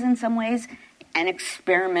remains in some ways an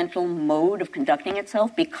experimental mode of conducting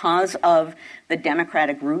itself because of the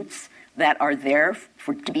democratic roots that are there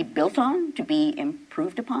to be built on, to be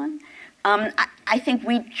improved upon. I think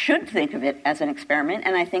we should think of it as an experiment,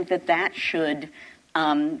 and I think that should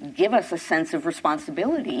give us a sense of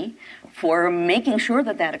responsibility for making sure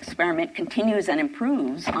that experiment continues and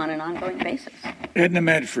improves on an ongoing basis. Edna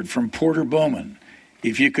Medford from Porter Bowman.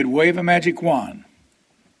 If you could wave a magic wand,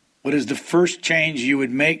 what is the first change you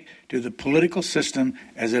would make to the political system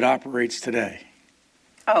as it operates today?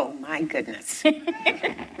 Oh, my goodness.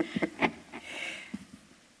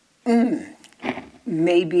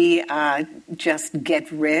 Maybe just get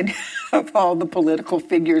rid of all the political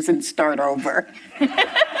figures and start over.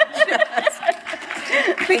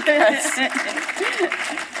 Because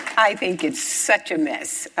I think it's such a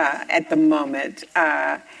mess at the moment.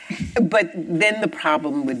 But then the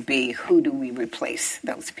problem would be, who do we replace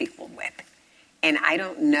those people with? And I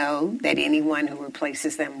don't know that anyone who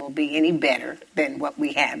replaces them will be any better than what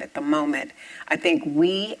we have at the moment. I think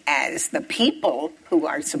we, as the people who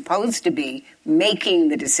are supposed to be making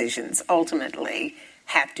the decisions, ultimately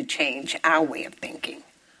have to change our way of thinking.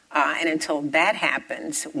 And until that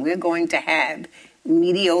happens, we're going to have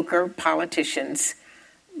mediocre politicians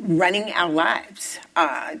running our lives,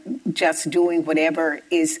 just doing whatever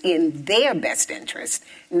is in their best interest,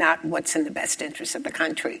 not what's in the best interest of the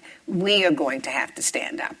country. We are going to have to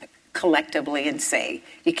stand up collectively and say,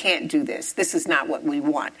 you can't do this. This is not what we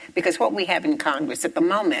want. Because what we have in Congress at the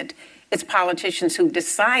moment is politicians who've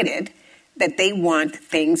decided that they want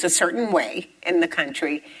things a certain way in the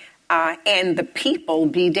country, and the people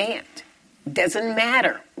be damned. Doesn't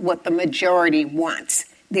matter what the majority wants.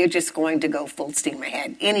 They're just going to go full steam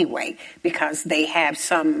ahead anyway because they have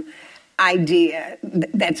some idea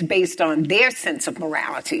that's based on their sense of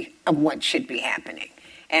morality of what should be happening.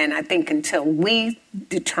 And I think until we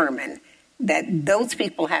determine that those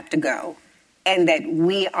people have to go and that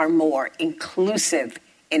we are more inclusive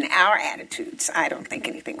in our attitudes, I don't think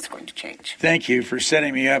anything's going to change. Thank you for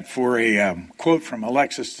setting me up for a quote from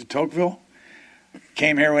Alexis de Tocqueville.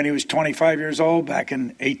 Came here when he was 25 years old back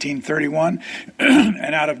in 1831.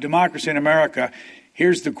 And out of Democracy in America,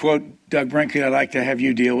 here's the quote, Doug Brinkley, I'd like to have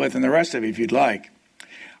you deal with, and the rest of you if you'd like.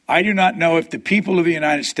 I do not know if the people of the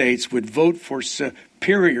United States would vote for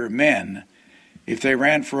superior men if they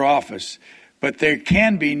ran for office, but there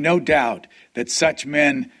can be no doubt that such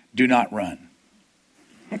men do not run.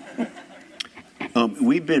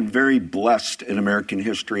 We've been very blessed in American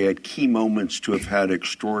history at key moments to have had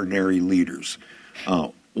extraordinary leaders.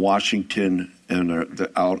 Washington and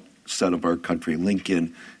the outset of our country,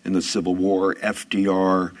 Lincoln in the Civil War,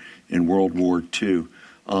 FDR in World War II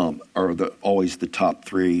are always the top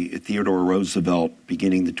three. Theodore Roosevelt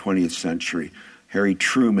beginning the 20th century. Harry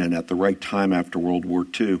Truman at the right time after World War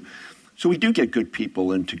II. So we do get good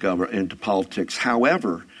people into politics.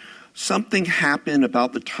 However, something happened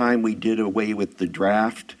about the time we did away with the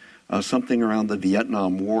draft, something around the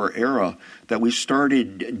Vietnam War era, that we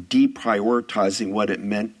started deprioritizing what it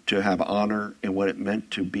meant to have honor and what it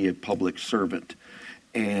meant to be a public servant.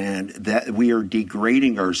 And that we are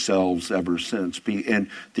degrading ourselves ever since. And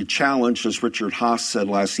the challenge, as Richard Haas said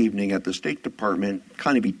last evening at the State Department,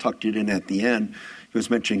 kind of he tucked it in at the end. He was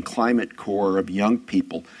mentioning climate core of young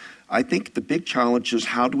people. I think the big challenge is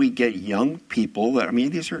how do we get young people,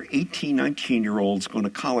 these are 18, 19-year-olds going to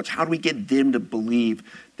college, how do we get them to believe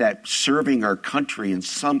that serving our country in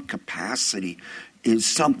some capacity is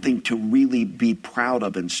something to really be proud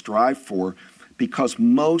of and strive for? Because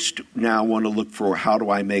most now want to look for how do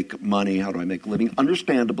I make money, how do I make a living,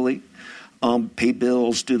 understandably, pay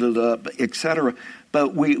bills, et cetera.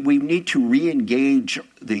 But we need to re-engage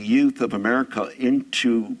the youth of America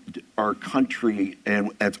into our country,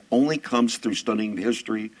 and it only comes through studying the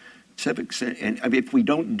history, civics. And if we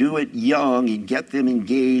don't do it young and get them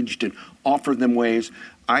engaged and offer them ways,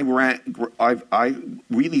 I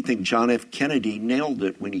really think John F. Kennedy nailed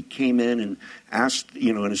it when he came in and asked,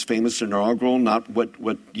 in his famous inaugural, not what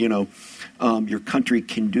your country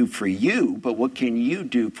can do for you, but what can you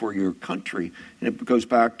do for your country? And it goes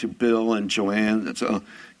back to Bill and Joanne. That's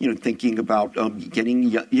thinking about getting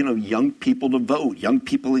young people to vote, young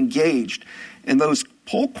people engaged, and those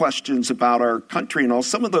poll questions about our country and all.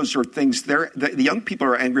 Some of those are things. The young people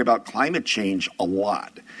are angry about climate change a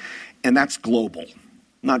lot, and that's global.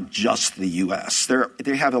 Not just the U.S.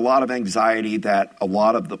 They have a lot of anxiety that a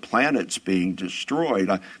lot of the planet's being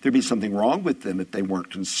destroyed. There'd be something wrong with them if they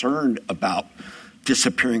weren't concerned about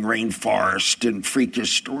disappearing rainforest and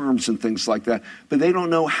freakish storms and things like that. But they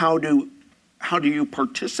don't know how do you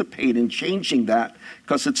participate in changing that,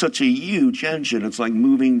 because it's such a huge engine. It's like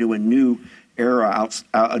moving to a new era,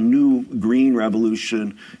 a new green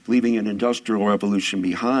revolution, leaving an industrial revolution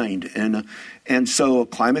behind. And so a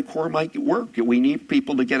climate core might work. We need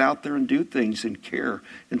people to get out there and do things and care.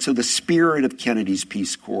 And so the spirit of Kennedy's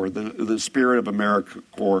Peace Corps, the spirit of America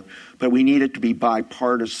Corps, but we need it to be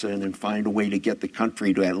bipartisan and find a way to get the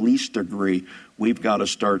country to at least agree. We've got to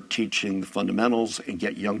start teaching the fundamentals and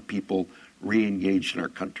get young people re-engaged in our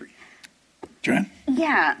country. Joanne?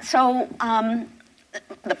 Yeah, so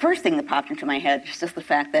the first thing that popped into my head is just the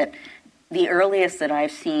fact that the earliest that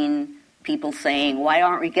I've seen people saying, why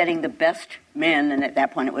aren't we getting the best men, and at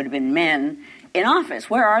that point it would have been men, in office,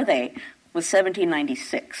 where are they, was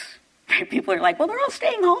 1796. People are like, well, they're all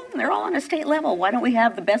staying home. They're all on a state level. Why don't we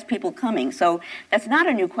have the best people coming? So that's not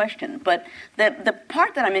a new question. But the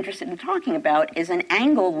part that I'm interested in talking about is an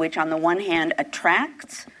angle which, on the one hand,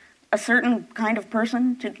 attracts a certain kind of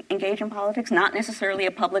person to engage in politics, not necessarily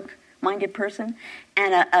a public-minded person,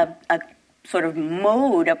 and a sort of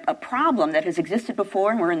mode, a problem that has existed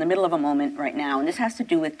before, and we're in the middle of a moment right now, and this has to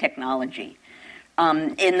do with technology.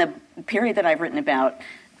 In the period that I've written about,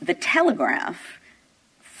 the telegraph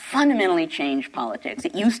fundamentally changed politics.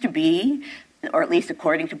 It used to be, or at least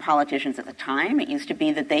according to politicians at the time, it used to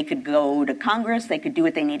be that they could go to Congress, they could do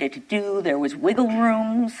what they needed to do, there was wiggle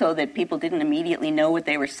room so that people didn't immediately know what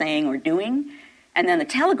they were saying or doing, and then the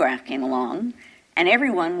telegraph came along, and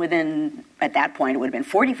everyone within, at that point, it would have been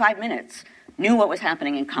 45 minutes, knew what was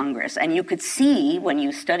happening in Congress. And you could see, when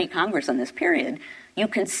you study Congress in this period, you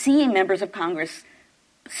can see members of Congress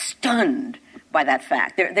stunned by that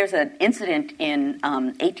fact. There's an incident in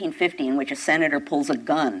 1850 in which a senator pulls a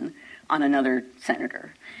gun on another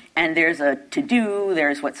senator. And there's a to-do,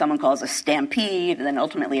 there's what someone calls a stampede, and then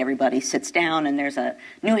ultimately everybody sits down, and there's a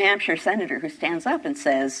New Hampshire senator who stands up and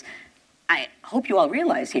says, I hope you all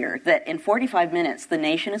realize here that in 45 minutes, the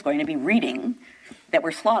nation is going to be reading that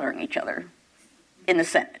we're slaughtering each other in the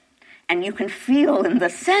Senate. And you can feel in the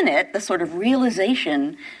Senate the sort of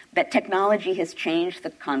realization that technology has changed the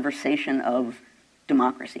conversation of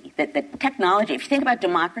democracy. That technology, if you think about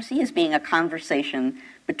democracy as being a conversation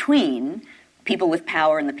between people with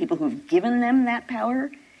power and the people who've given them that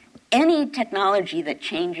power, any technology that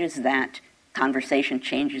changes that conversation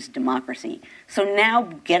changes democracy. So now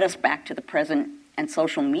get us back to the present and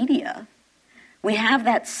social media. We have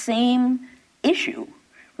that same issue,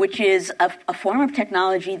 which is a form of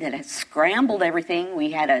technology that has scrambled everything.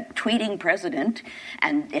 We had a tweeting president,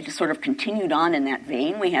 and it sort of continued on in that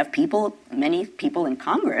vein. We have many people in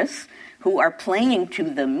Congress who are playing to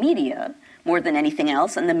the media more than anything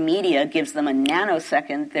else, and the media gives them a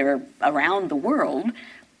nanosecond. They're around the world.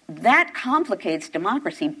 That complicates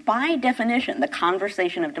democracy by definition, the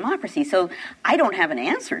conversation of democracy. So I don't have an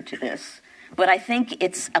answer to this, but I think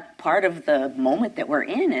it's a part of the moment that we're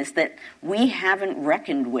in is that we haven't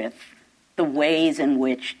reckoned with the ways in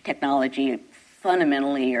which technology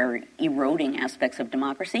fundamentally are eroding aspects of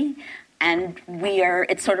democracy. And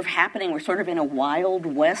it's sort of happening. We're sort of in a wild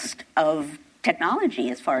west of technology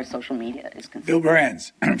as far as social media is concerned. Bill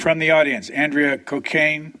Brands, from the audience, Andrea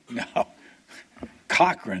Cochran,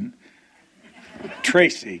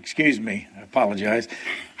 Tracy, excuse me, I apologize.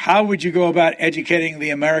 How would you go about educating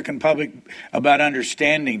the American public about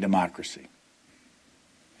understanding democracy?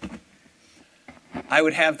 I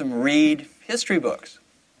would have them read history books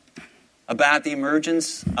about the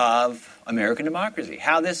emergence of American democracy,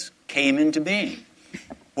 how this came into being,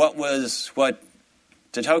 what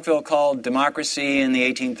de Tocqueville called democracy in the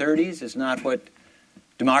 1830s is not what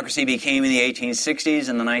democracy became in the 1860s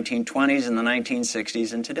and the 1920s and the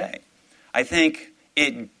 1960s and today. I think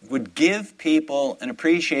it would give people an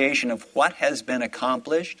appreciation of what has been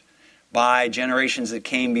accomplished by generations that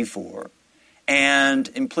came before, and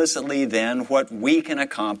implicitly then what we can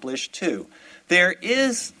accomplish too. There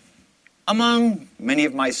is, among many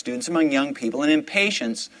of my students, among young people, an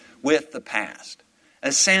impatience with the past,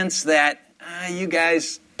 a sense that you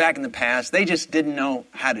guys back in the past, they just didn't know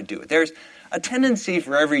how to do it. There's a tendency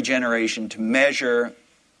for every generation to measure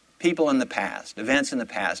people in the past, events in the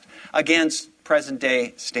past, against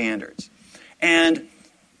present-day standards. And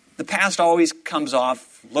the past always comes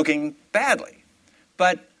off looking badly.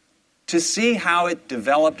 But to see how it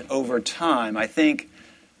developed over time, I think,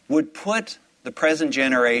 would put the present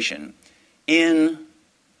generation in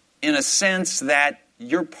a sense that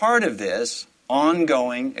you're part of this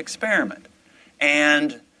ongoing experiment.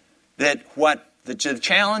 And that the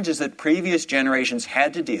challenges that previous generations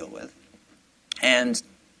had to deal with and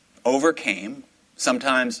overcame,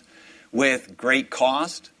 sometimes with great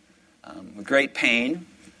cost, with great pain,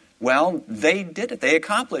 well, they did it. They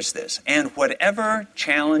accomplished this. And whatever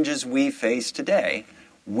challenges we face today,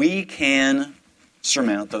 we can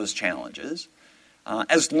surmount those challenges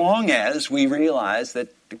as long as we realize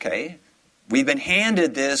that, okay, we've been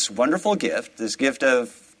handed this wonderful gift, this gift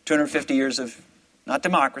of 250 years of not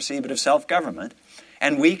democracy, but of self-government,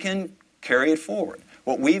 and we can carry it forward.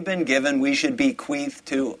 What we've been given, we should bequeath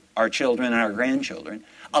to our children and our grandchildren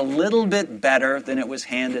a little bit better than it was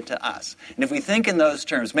handed to us. And if we think in those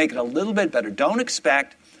terms, make it a little bit better. Don't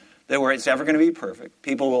expect that it's ever going to be perfect.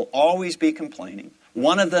 People will always be complaining.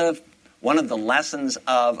 One of the lessons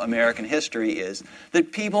of American history is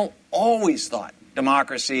that people always thought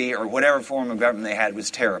democracy or whatever form of government they had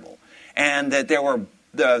was terrible, and that there were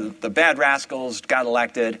the bad rascals got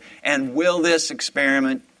elected, and will this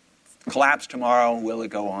experiment collapse tomorrow? Will it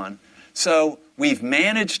go on? So we've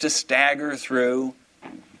managed to stagger through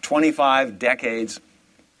 25 decades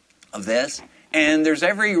of this, and there's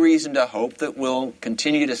every reason to hope that we'll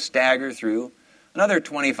continue to stagger through another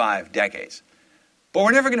 25 decades. But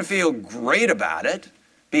we're never going to feel great about it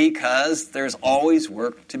because there's always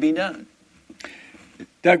work to be done.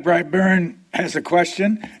 Doug Brightburn has a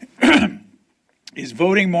question. Is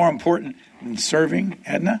voting more important than serving,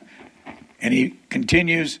 Edna? And he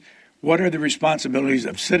continues, what are the responsibilities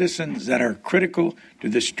of citizens that are critical to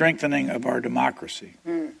the strengthening of our democracy?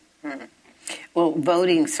 Mm-hmm. Well,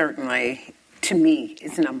 voting certainly, to me,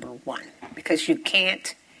 is number one, because you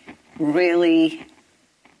can't really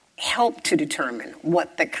help to determine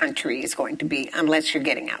what the country is going to be unless you're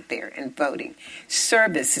getting out there and voting.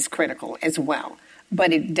 Service is critical as well,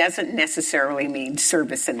 but it doesn't necessarily mean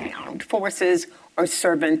service in the armed forces or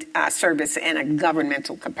service in a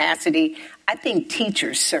governmental capacity. I think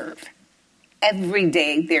teachers serve. Every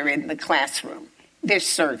day they're in the classroom, they're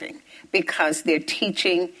serving because they're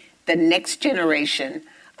teaching the next generation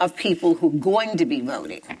of people who are going to be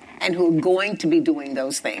voting and who are going to be doing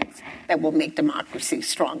those things that will make democracy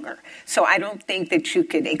stronger. So I don't think that you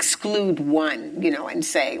could exclude one, and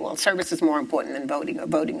say, well, service is more important than voting, or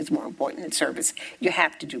voting is more important than service. You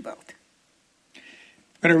have to do both. I'm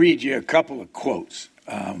going to read you a couple of quotes.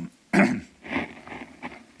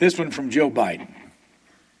 This one from Joe Biden.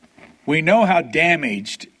 We know how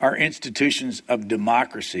damaged our institutions of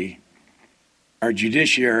democracy, our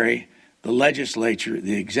judiciary, the legislature,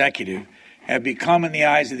 the executive, have become in the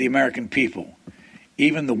eyes of the American people,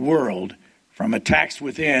 even the world, from attacks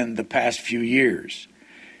within the past few years.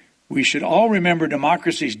 We should all remember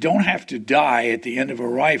democracies don't have to die at the end of a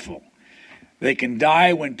rifle. They can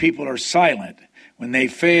die when people are silent, when they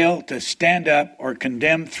fail to stand up or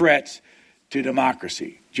condemn threats to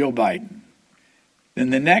democracy. Joe Biden. Then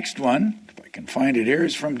the next one, if I can find it here,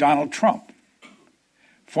 is from Donald Trump.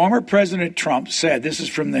 Former President Trump said, this is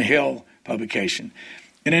from the Hill publication,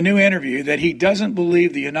 in a new interview that he doesn't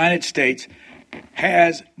believe the United States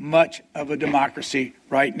has much of a democracy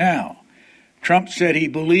right now. Trump said he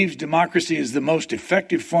believes democracy is the most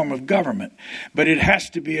effective form of government, but it has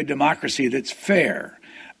to be a democracy that's fair.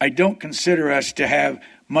 I don't consider us to have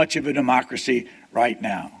much of a democracy right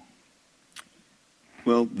now.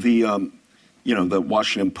 Well, the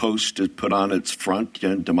Washington Post has put on its front,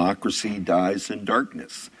 democracy dies in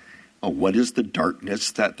darkness. What is the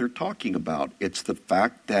darkness that they're talking about? It's the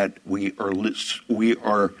fact that we are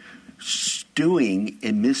stewing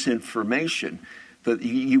in misinformation.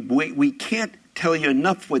 We can't tell you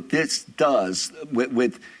enough what this does.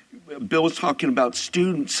 With Bill was talking about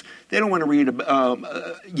students. They don't want to read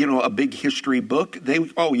a big history book.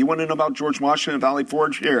 You want to know about George Washington and Valley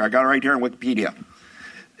Forge? Here, I got it right here on Wikipedia.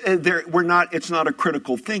 It's not a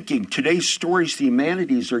critical thinking. Today's stories, the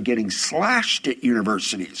humanities, are getting slashed at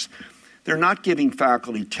universities. They're not giving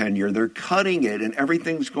faculty tenure. They're cutting it, and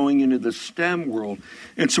everything's going into the STEM world.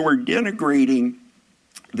 And so we're denigrating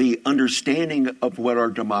the understanding of what our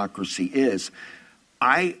democracy is.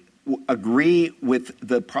 I agree with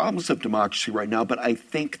the problems of democracy right now, but I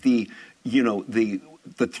think the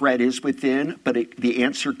threat is within, but the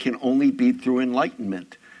answer can only be through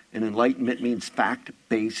enlightenment. And enlightenment means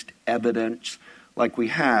fact-based evidence like we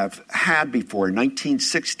have had before. In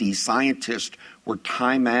 1960, scientists were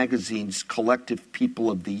Time Magazine's Collective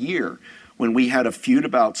People of the Year. When we had a feud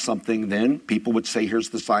about something then, people would say, here's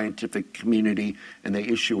the scientific community, and they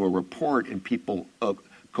issue a report, and people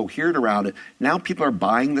cohered around it. Now people are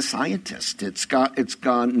buying the scientist. It's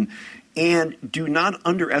gone. And do not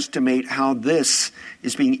underestimate how this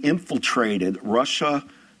is being infiltrated. Russia,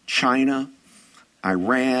 China,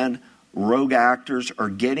 Iran, rogue actors are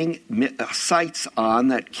getting sites on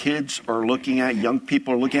that kids are looking at, young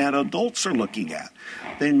people are looking at, adults are looking at.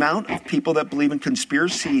 The amount of people that believe in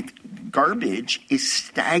conspiracy garbage is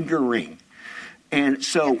staggering. And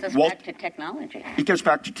so it goes back to technology. It goes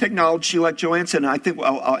back to technology, like Joanne said. And I think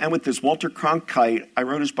I'll end with this. Walter Cronkite, I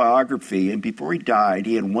wrote his biography, and before he died,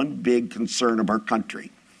 he had one big concern of our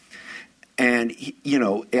country. And,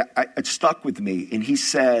 it stuck with me. And he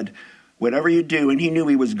said, whatever you do, and he knew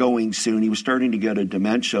he was going soon. He was starting to get a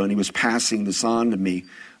dementia, and he was passing this on to me.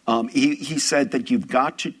 He said that you've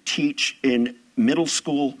got to teach in middle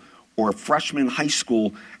school or freshman high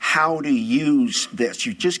school how to use this.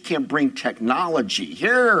 You just can't bring technology.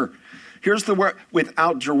 Here's the word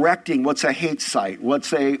without directing. What's a hate site?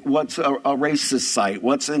 What's a racist site?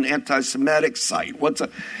 What's an anti-Semitic site?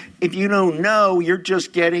 If you don't know, you're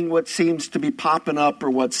just getting what seems to be popping up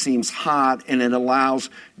or what seems hot, and it allows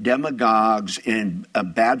demagogues and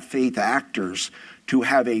bad faith actors to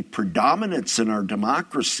have a predominance in our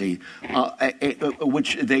democracy,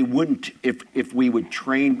 which they wouldn't if we would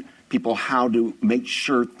train people how to make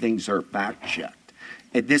sure things are fact-checked.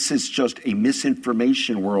 And this is just a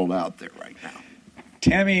misinformation world out there right now.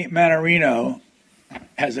 Tammy Manarino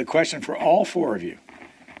has a question for all four of you.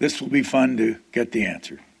 This will be fun to get the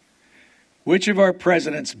answer. Which of our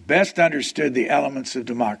presidents best understood the elements of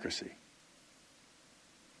democracy?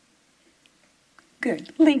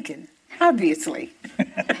 Good. Lincoln, obviously.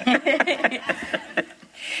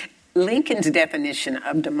 Lincoln's definition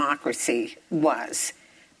of democracy was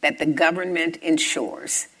that the government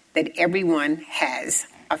ensures that everyone has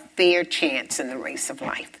a fair chance in the race of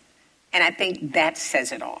life. And I think that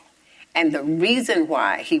says it all. And the reason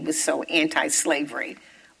why he was so anti-slavery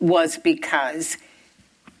was because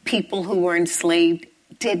people who were enslaved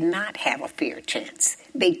did not have a fair chance.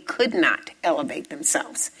 They could not elevate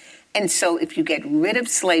themselves. And so if you get rid of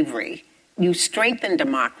slavery, you strengthen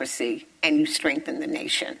democracy and you strengthen the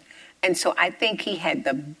nation. And so I think he had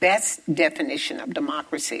the best definition of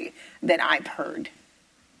democracy that I've heard.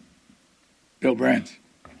 Bill Brands.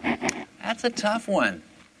 That's a tough one,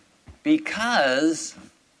 because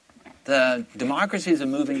the democracy is a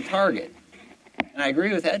moving target. And I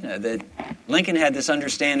agree with Edna that Lincoln had this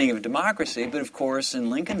understanding of democracy, but of course in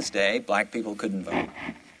Lincoln's day, black people couldn't vote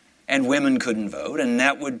and women couldn't vote, and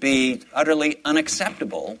that would be utterly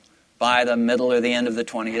unacceptable by the middle or the end of the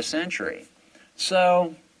 20th century.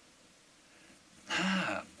 So,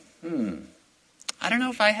 I don't know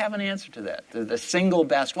if I have an answer to that, the single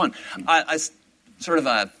best one. Sort of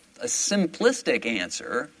a simplistic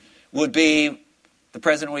answer would be the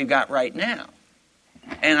president we've got right now.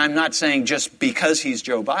 And I'm not saying just because he's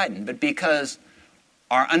Joe Biden, but because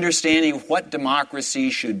our understanding of what democracy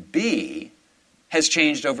should be has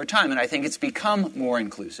changed over time. And I think it's become more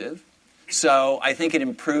inclusive. So I think it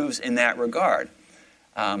improves in that regard.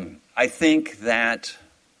 I think that,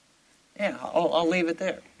 I'll leave it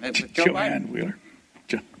there. Joanne Wheeler.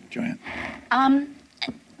 Joanne.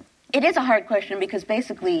 It is a hard question because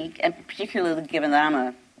basically, and particularly given that I'm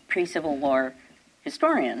a pre-Civil War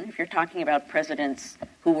historian, if you're talking about presidents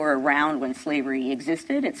who were around when slavery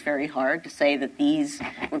existed, it's very hard to say that these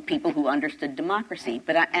were people who understood democracy.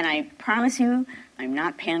 But I promise you, I'm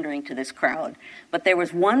not pandering to this crowd, but there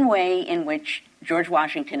was one way in which George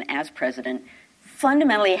Washington, as president,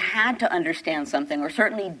 fundamentally had to understand something, or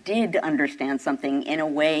certainly did understand something in a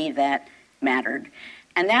way that mattered.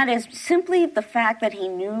 And that is simply the fact that he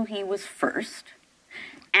knew he was first,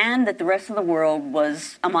 and that the rest of the world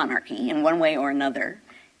was a monarchy in one way or another.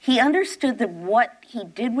 He understood that what he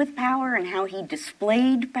did with power and how he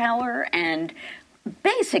displayed power, and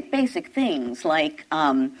basic things like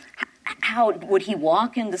how would he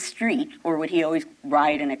walk in the street or would he always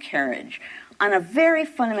ride in a carriage. On a very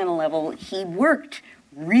fundamental level, he worked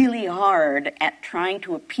really hard at trying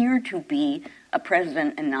to appear to be a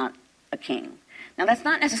president and not a king. Now, that's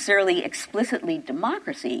not necessarily explicitly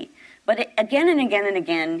democracy, but again and again and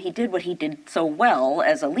again, he did what he did so well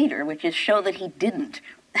as a leader, which is show that he didn't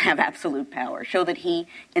have absolute power, show that he,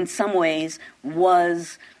 in some ways,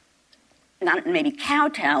 was not maybe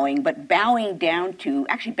kowtowing, but bowing down to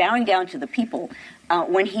the people.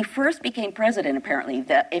 When he first became president, apparently,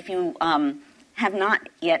 if you have not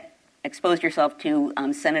yet exposed yourself to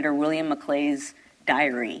Senator William McClay's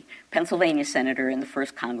diary, Pennsylvania senator in the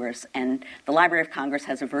first Congress, and the Library of Congress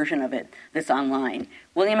has a version of it that's online.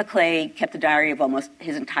 William McClay kept a diary of almost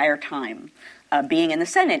his entire time being in the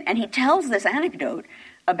Senate, and he tells this anecdote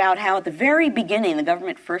about how at the very beginning the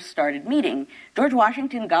government first started meeting, George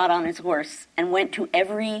Washington got on his horse and went to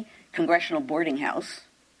every congressional boarding house,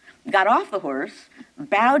 got off the horse,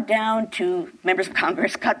 bowed down to members of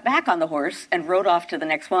Congress, got back on the horse, and rode off to the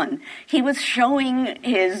next one. He was showing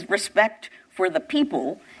his respect for the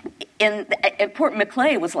people. And poor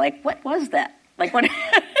McClay was like, what was that? Like, what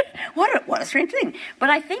a strange thing.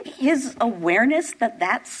 But I think his awareness that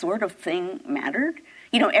that sort of thing mattered.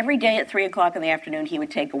 You know, every day at 3 o'clock in the afternoon, he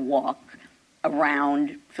would take a walk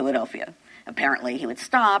around Philadelphia. Apparently, he would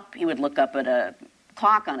stop, he would look up at a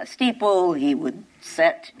clock on a steeple, he would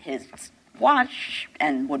set his watch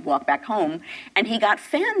and would walk back home. And he got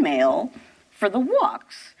fan mail for the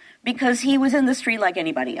walks because he was in the street like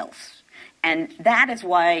anybody else. And that is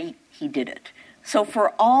why he did it. So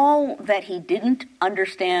for all that he didn't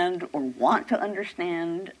understand or want to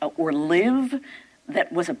understand or live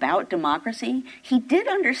that was about democracy, he did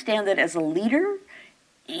understand that as a leader,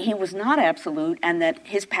 he was not absolute and that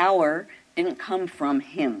his power didn't come from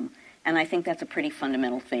him. And I think that's a pretty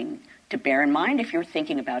fundamental thing to bear in mind if you're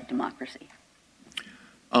thinking about democracy.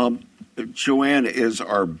 Joanne is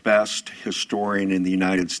our best historian in the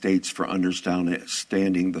United States for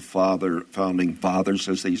understanding the founding fathers,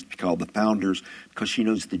 as they used to be called, the founders, because she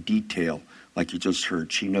knows the detail, like you just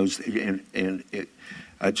heard. She knows,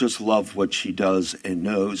 I just love what she does and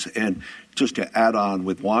knows. And just to add on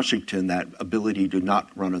with Washington, that ability to not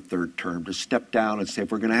run a third term, to step down and say,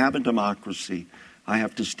 if we're going to have a democracy, I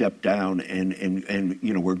have to step down and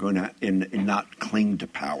you know, we're going to and not cling to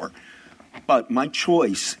power. But my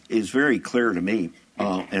choice is very clear to me,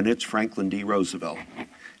 and it's Franklin D. Roosevelt.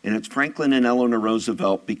 And it's Franklin and Eleanor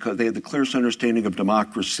Roosevelt because they had the clearest understanding of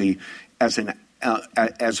democracy as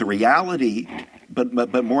a reality,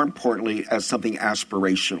 but more importantly, as something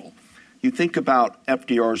aspirational. You think about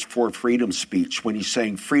FDR's For Freedom speech when he's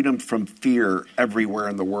saying freedom from fear everywhere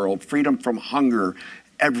in the world, freedom from hunger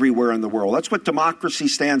everywhere in the world. That's what democracy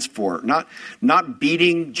stands for, not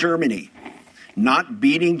beating Germany, not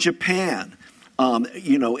beating Japan.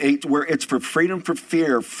 Where it's for freedom from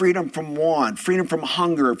fear, freedom from want, freedom from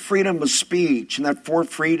hunger, freedom of speech. And that For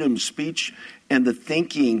Freedom speech and the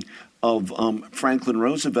thinking of Franklin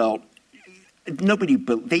Roosevelt,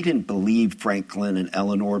 they didn't believe Franklin and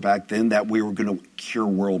Eleanor back then that we were going to cure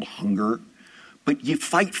world hunger. But you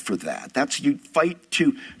fight for that.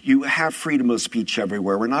 You have freedom of speech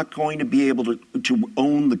everywhere. We're not going to be able to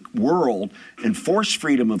own the world and force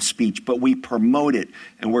freedom of speech, but we promote it,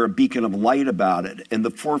 and we're a beacon of light about it. And the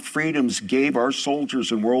four freedoms gave our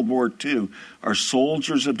soldiers in World War II, our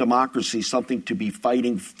soldiers of democracy, something to be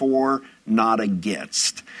fighting for, not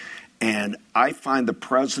against. And I find the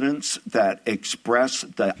presidents that express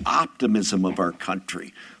the optimism of our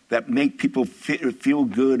country, that make people feel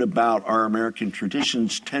good about our American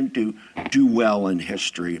traditions, tend to do well in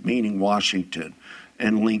history, meaning Washington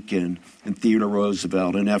and Lincoln and Theodore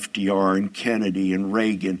Roosevelt and FDR and Kennedy and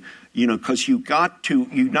Reagan, because you're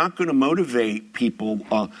not going to motivate people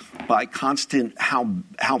by constant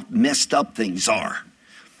how messed up things are.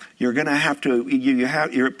 You're going to have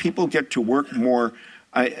to, people get to work more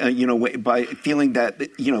by feeling that,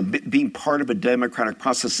 being part of a democratic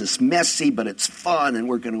process is messy, but it's fun, and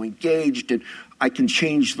we're going to engage, and I can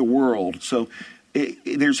change the world. So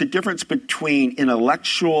there's a difference between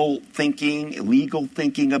intellectual thinking, legal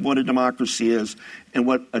thinking of what a democracy is, and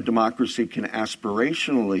what a democracy can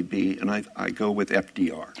aspirationally be, and I go with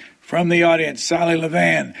FDR. From the audience, Sally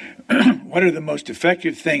Levan, what are the most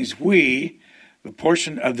effective things the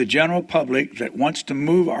portion of the general public that wants to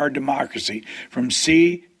move our democracy from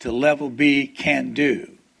C to level B can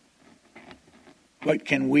do? What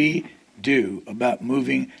can we do about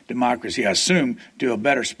moving democracy, I assume, to a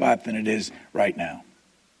better spot than it is right now?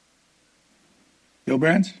 Bill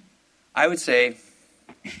Brands? I would say,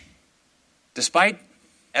 despite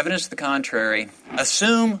evidence to the contrary,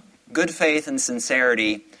 assume good faith and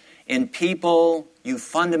sincerity in people you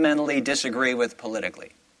fundamentally disagree with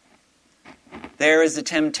politically. There is a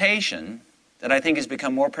temptation that I think has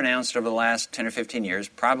become more pronounced over the last 10 or 15 years,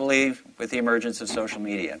 probably with the emergence of social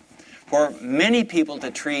media, for many people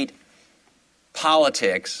to treat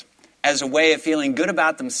politics as a way of feeling good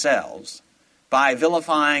about themselves by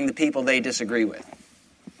vilifying the people they disagree with.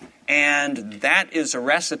 And that is a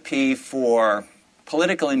recipe for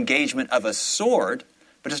political engagement of a sort,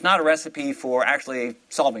 but it's not a recipe for actually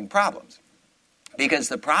solving problems, because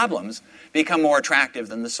the problems become more attractive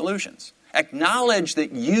than the solutions. Acknowledge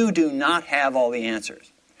that you do not have all the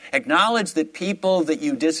answers. Acknowledge that people that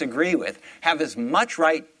you disagree with have as much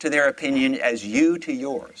right to their opinion as you to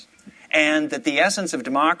yours. And that the essence of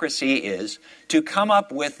democracy is to come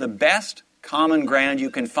up with the best common ground you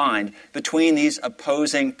can find between these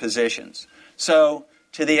opposing positions. So,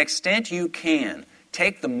 to the extent you can,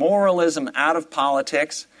 take the moralism out of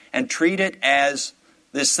politics and treat it as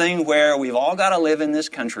this thing where we've all got to live in this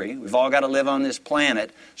country, we've all got to live on this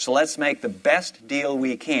planet, so let's make the best deal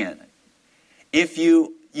we can. If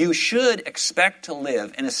you should expect to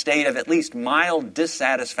live in a state of at least mild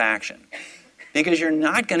dissatisfaction, because you're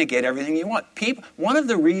not going to get everything you want. One of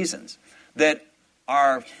the reasons that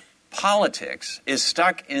our politics is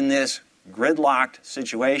stuck in this gridlocked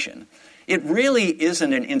situation, it really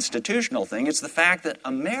isn't an institutional thing. It's the fact that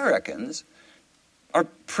Americans are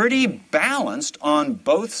pretty balanced on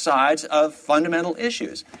both sides of fundamental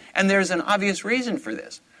issues. And there's an obvious reason for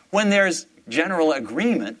this. When there's general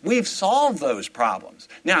agreement, we've solved those problems.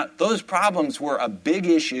 Now, those problems were a big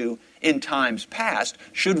issue in times past.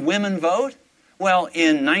 Should women vote? Well,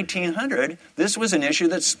 in 1900, this was an issue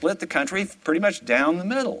that split the country pretty much down the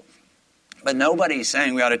middle. But nobody's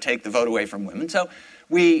saying we ought to take the vote away from women. So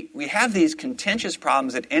we have these contentious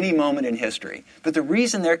problems at any moment in history. But the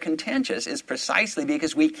reason they're contentious is precisely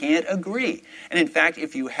because we can't agree. And in fact,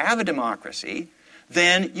 if you have a democracy,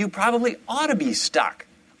 then you probably ought to be stuck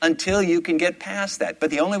until you can get past that. But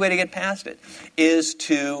the only way to get past it is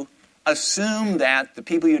to assume that the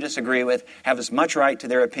people you disagree with have as much right to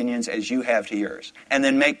their opinions as you have to yours, and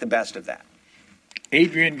then make the best of that.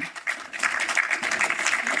 Adrian.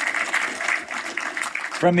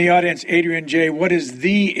 From the audience, Adrian J., what is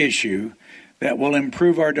the issue that will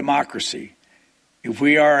improve our democracy? If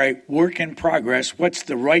we are a work in progress, what's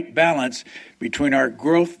the right balance between our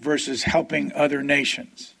growth versus helping other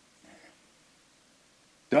nations?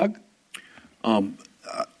 Doug?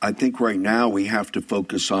 I think right now we have to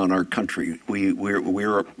focus on our country.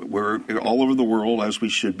 We're all over the world, as we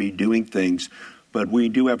should be, doing things, but we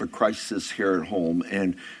do have a crisis here at home.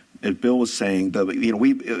 And as Bill was saying,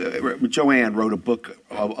 Joanne wrote a book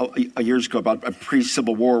years ago about a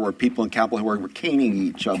pre-Civil War where people in Capitol Hill were caning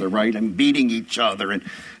each other, right, and beating each other. And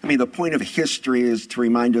I mean, the point of history is to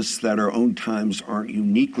remind us that our own times aren't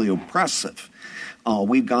uniquely oppressive.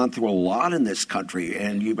 We've gone through a lot in this country,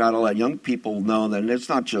 and you've got to let young people know that it's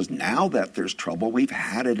not just now that there's trouble. We've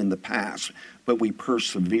had it in the past, but we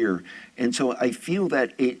persevere. And so I feel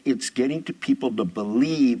that it's getting to people to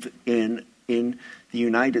believe in the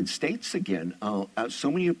United States again.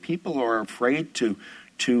 So many people are afraid to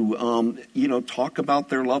talk about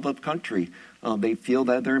their love of country. They feel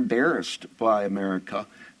that they're embarrassed by America,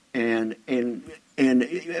 and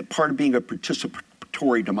part of being a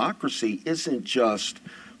participatory democracy isn't just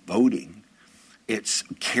voting; it's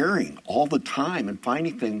caring all the time and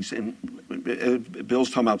finding things. And Bill's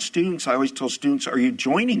talking about students. I always tell students, "Are you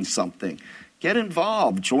joining something? Get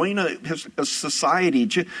involved. Join a society.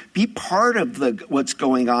 Be part of what's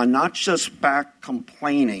going on, not just back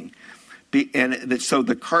complaining." So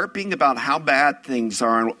the carping about how bad things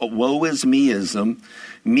are, woe is meism,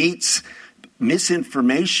 meets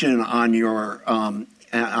misinformation on your on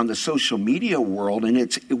the social media world,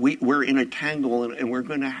 and we're in a tangle, and we're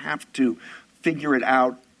going to have to figure it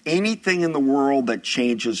out. Anything in the world that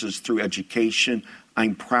changes is through education.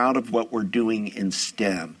 I'm proud of what we're doing in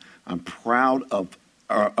STEM. I'm proud of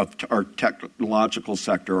our technological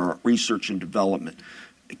sector, our research and development,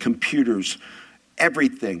 computers,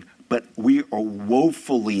 everything. But we are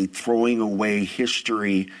woefully throwing away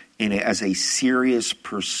history as a serious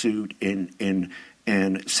pursuit in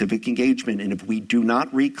civic engagement. And if we do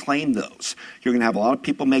not reclaim those, you're going to have a lot of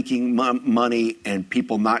people making money and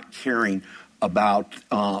people not caring about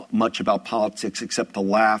much about politics except to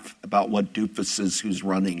laugh about what doofuses who's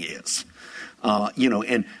running is.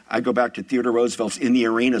 And I go back to Theodore Roosevelt's In the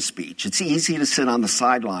Arena speech. It's easy to sit on the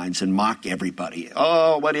sidelines and mock everybody.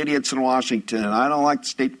 Oh, what idiots in Washington. I don't like the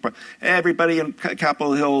state. Everybody in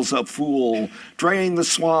Capitol Hill's a fool. Drain the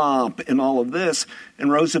swamp and all of this.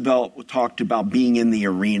 And Roosevelt talked about being in the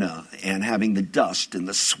arena and having the dust and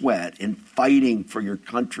the sweat and fighting for your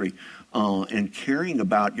country. And caring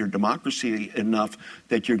about your democracy enough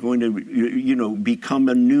that you're going to, become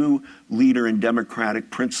a new leader in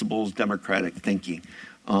democratic principles, democratic thinking.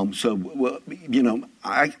 I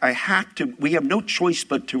have to. We have no choice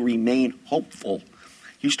but to remain hopeful.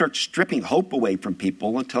 You start stripping hope away from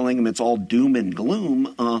people and telling them it's all doom and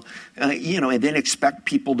gloom, and then expect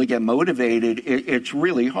people to get motivated. It's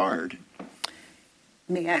really hard.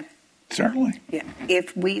 May I? Certainly. Yeah.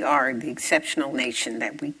 If we are the exceptional nation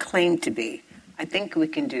that we claim to be, I think we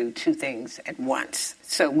can do two things at once.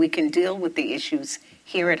 So we can deal with the issues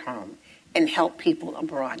here at home and help people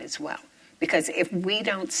abroad as well. Because if we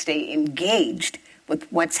don't stay engaged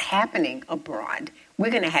with what's happening abroad,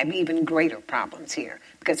 we're going to have even greater problems here.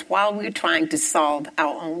 Because while we're trying to solve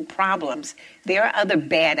our own problems, there are other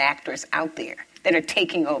bad actors out there that are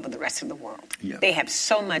taking over the rest of the world. Yeah. They have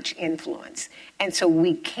so much influence. And so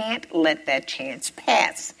we can't let that chance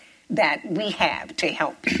pass that we have to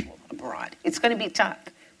help people abroad. It's going to be tough,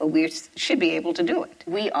 but we should be able to do it.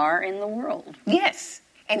 We are in the world. Yes.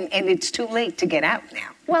 And it's too late to get out now.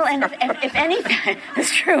 Well, and if anything,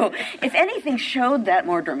 that's true. If anything showed that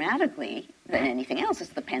more dramatically than anything else, it's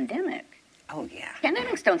the pandemic. Oh, yeah.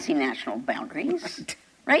 Pandemics don't see national boundaries.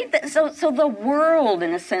 Right? So the world,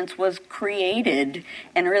 in a sense, was created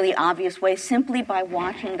in a really obvious way simply by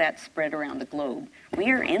watching that spread around the globe.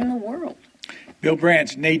 We are in the world. Bill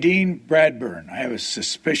Brandt's Nadine Bradburn. I have a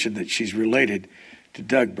suspicion that she's related to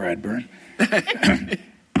Doug Bradburn.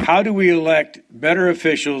 How do we elect better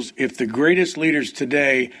officials if the greatest leaders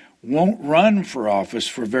today won't run for office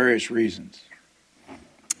for various reasons?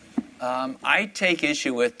 I take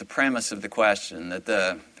issue with the premise of the question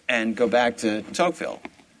and go back to Tocqueville,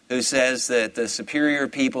 who says that the superior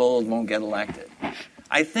people won't get elected.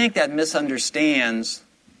 I think that misunderstands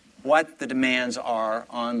what the demands are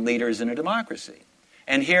on leaders in a democracy.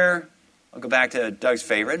 And here, I'll go back to Doug's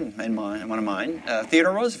favorite and one of mine,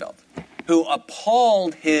 Theodore Roosevelt, who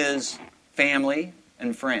appalled his family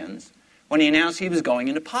and friends when he announced he was going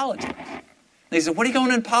into politics. They said, "What are you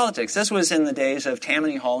going into politics?" This was in the days of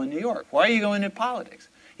Tammany Hall in New York. "Why are you going into politics?"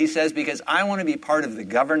 He says, "Because I want to be part of the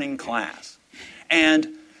governing class." And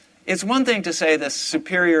it's one thing to say the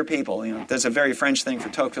superior people. There's a very French thing for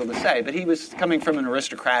Tocqueville to say, but he was coming from an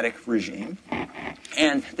aristocratic regime.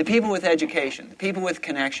 And the people with education, the people with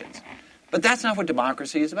connections. But that's not what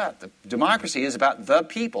democracy is about. Democracy is about the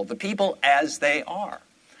people as they are.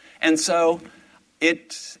 And so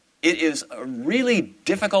it is a really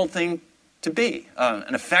difficult thing to be,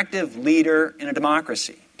 an effective leader in a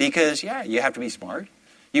democracy. Because, you have to be smart.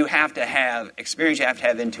 You have to have experience, you have to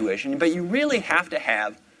have intuition, but you really have to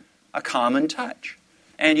have a common touch.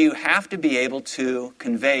 And you have to be able to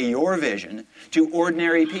convey your vision to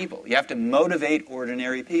ordinary people. You have to motivate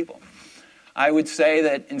ordinary people. I would say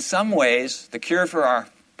that in some ways, the cure for our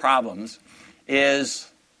problems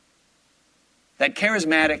is that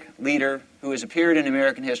charismatic leader who has appeared in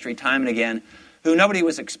American history time and again, who nobody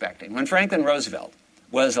was expecting. When Franklin Roosevelt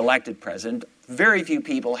was elected president, very few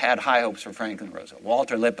people had high hopes for Franklin Roosevelt.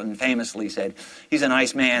 Walter Lippmann famously said, he's a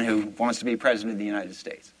nice man who wants to be president of the United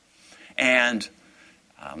States. And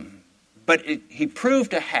but he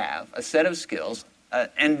proved to have a set of skills,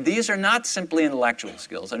 and these are not simply intellectual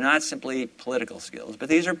skills, they're not simply political skills, but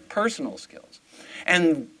these are personal skills.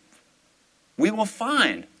 And we will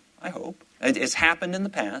find, I hope, it's happened in the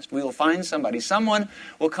past, we will find someone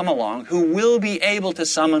will come along who will be able to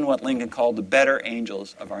summon what Lincoln called the better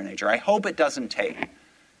angels of our nature. I hope it doesn't take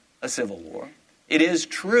a civil war. It is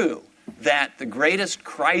true that the greatest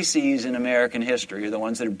crises in American history are the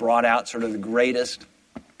ones that have brought out sort of the greatest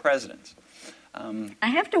presidents. I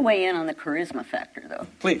have to weigh in on the charisma factor, though.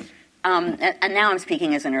 Please. And now I'm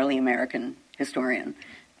speaking as an early American historian.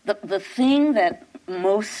 The thing that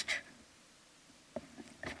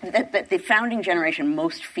that the founding generation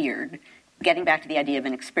most feared, getting back to the idea of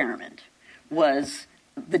an experiment, was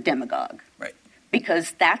the demagogue. Right.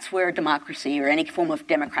 Because that's where democracy or any form of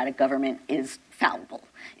democratic government is fallible,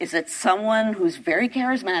 is that someone who's very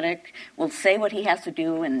charismatic will say what he has to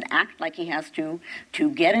do and act like he has to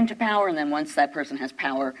get into power, and then once that person has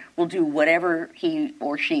power, will do whatever he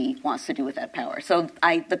or she wants to do with that power. So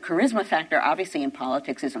the charisma factor, obviously, in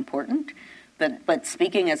politics is important, but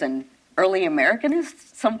speaking as an early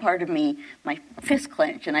Americanist, some part of me, my fist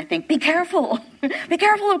clench, and I think, be careful. Be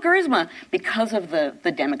careful of charisma because of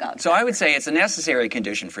the demagogue. So I would say it's a necessary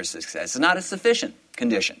condition for success. It's not a sufficient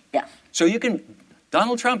condition. Yes. So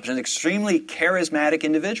Donald Trump is an extremely charismatic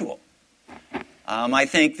individual. I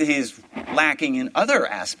think that he's lacking in other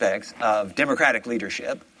aspects of democratic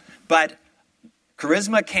leadership, but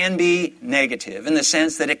charisma can be negative in the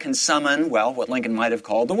sense that it can summon, well, what Lincoln might have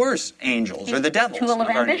called the worst angels or the devils. Tool of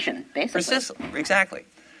ambition, basically. Exactly.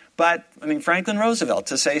 But, Franklin Roosevelt,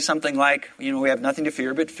 to say something like, we have nothing to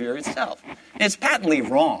fear but fear itself. It's patently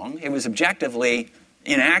wrong. It was objectively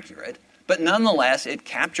inaccurate. But nonetheless, it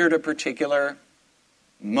captured a particular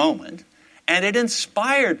moment, and it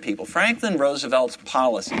inspired people. Franklin Roosevelt's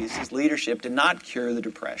policies, his leadership, did not cure the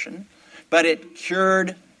Depression, but it cured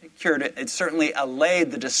it. It certainly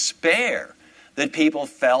allayed the despair that people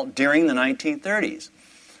felt during the 1930s.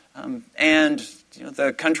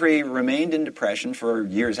 The country remained in depression for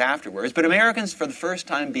years afterwards, but Americans for the first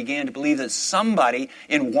time began to believe that somebody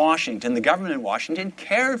in Washington, the government in Washington,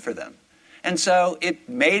 cared for them. And so it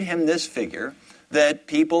made him this figure that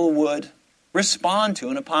people would respond to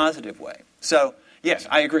in a positive way. So, yes,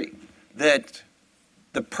 I agree that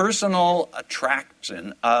the personal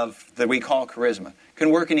attraction that we call charisma can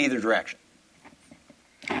work in either direction.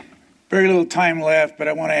 Very little time left, but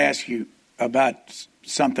I want to ask you about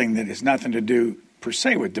something that has nothing to do, per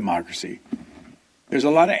se, with democracy. There's a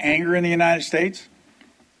lot of anger in the United States.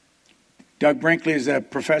 Doug Brinkley is a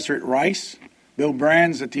professor at Rice. Bill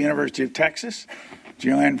Brand's at the University of Texas.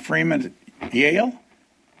 Joanne Freeman at Yale.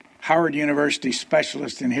 Howard University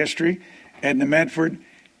specialist in history. Edna Medford.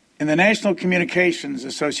 And the National Communications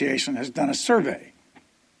Association has done a survey.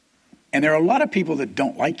 And there are a lot of people that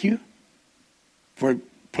don't like you for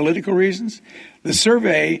political reasons. The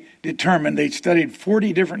survey determined they'd studied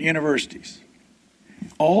 40 different universities,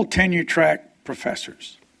 all tenure-track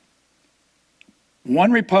professors.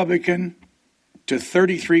 One Republican to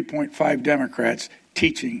 33.5 Democrats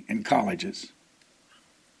teaching in colleges.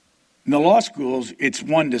 In the law schools, it's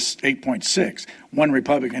 1 to 8.6, one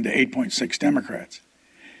Republican to 8.6 Democrats.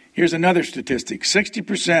 Here's another statistic.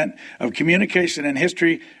 60% of communication and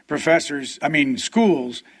history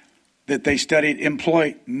schools that they studied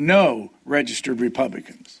employ no registered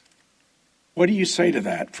Republicans. What do you say to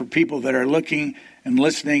that for people that are looking and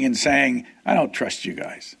listening and saying, I don't trust you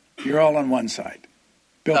guys. You're all on one side.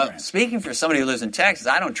 Bill Brand. Speaking for somebody who lives in Texas,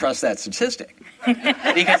 I don't trust that statistic.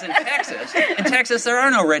 Because in Texas, there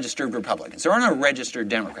are no registered Republicans. There are no registered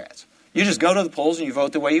Democrats. You just go to the polls and you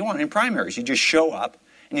vote the way you want. In primaries, you just show up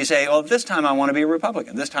and you say, oh, this time I want to be a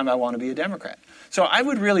Republican. This time I want to be a Democrat. So I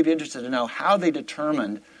would really be interested to know how they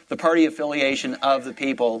determined the party affiliation of the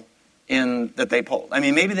people that they polled.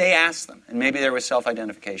 Maybe they asked them, and maybe there was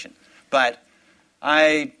self-identification. But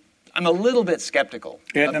I'm a little bit skeptical.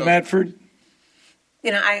 Edna Medford?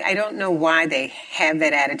 I don't know why they have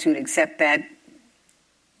that attitude, except that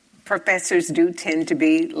professors do tend to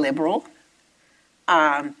be liberal.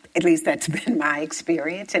 At least that's been my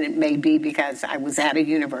experience, and it may be because I was at a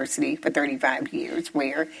university for 35 years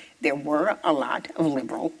where there were a lot of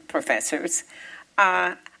liberal professors.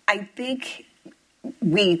 I think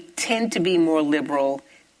we tend to be more liberal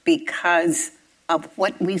because of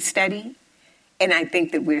what we study And I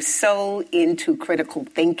think that we're so into critical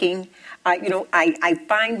thinking. I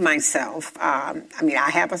find myself, I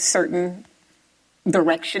have a certain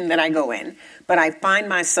direction that I go in, but I find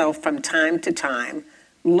myself from time to time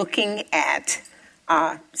looking at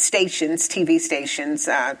stations, TV stations,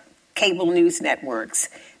 cable news networks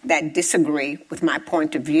that disagree with my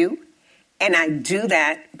point of view. And I do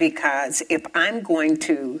that because if I'm going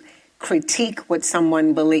to critique what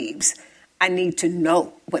someone believes, I need to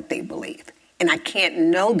know what they believe. And I can't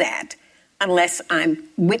know that unless I'm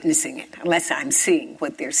witnessing it, unless I'm seeing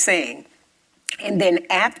what they're saying. And then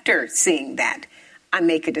after seeing that, I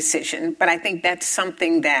make a decision. But I think that's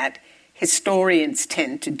something that historians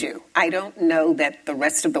tend to do. I don't know that the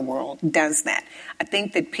rest of the world does that. I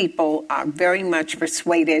think that people are very much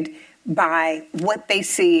persuaded by what they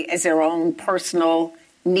see as their own personal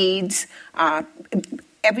needs.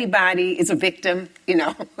 Everybody is a victim,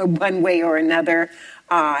 one way or another.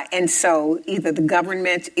 And so either the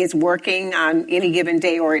government is working on any given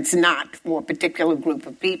day or it's not for a particular group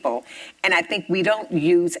of people. And I think we don't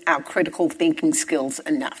use our critical thinking skills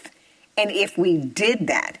enough. And if we did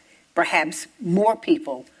that, perhaps more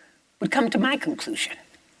people would come to my conclusion.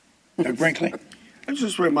 Brinkley? I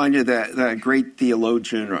just remind you that great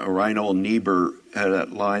theologian Reinhold Niebuhr had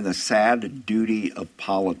that line, the sad duty of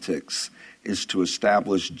politics is to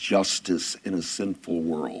establish justice in a sinful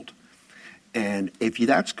world. And if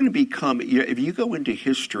that's going to become, if you go into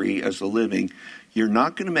history as a living, you're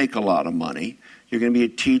not going to make a lot of money. You're going to be a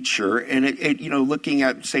teacher. And, looking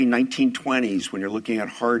at, say, 1920s, when you're looking at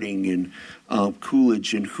Harding and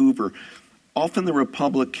Coolidge and Hoover, often the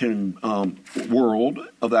Republican world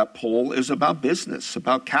of that poll is about business,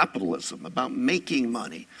 about capitalism, about making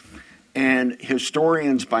money. And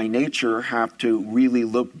historians by nature have to really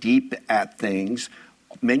look deep at things.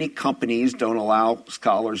 Many companies don't allow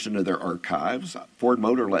scholars into their archives. Ford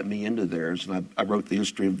Motor let me into theirs, and I wrote the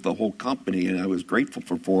history of the whole company, and I was grateful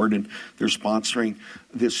for Ford, and they're sponsoring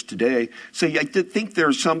this today. So I did think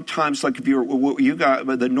there's sometimes, like if you got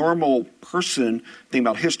the normal person thing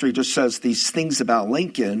about history just says these things about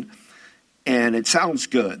Lincoln, and it sounds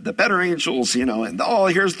good. The Better Angels, and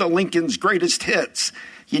here's the Lincoln's greatest hits.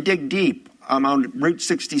 You dig deep. I'm on Route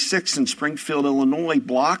 66 in Springfield, Illinois,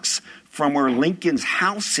 blocks from where Lincoln's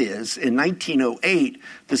house is in 1908.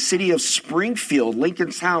 The city of Springfield,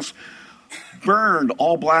 Lincoln's house, burned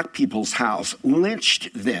all black people's house,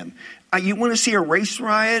 lynched them. You want to see a race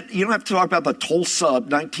riot? You don't have to talk about the Tulsa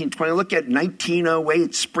of 1920. Look at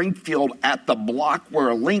 1908 Springfield at the block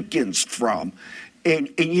where Lincoln's from. And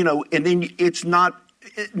then it's not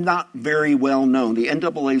very well known. The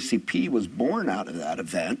NAACP was born out of that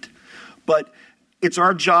event, but it's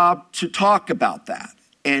our job to talk about that.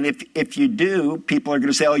 And if you do, people are going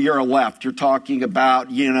to say, "Oh, you're a left. You're talking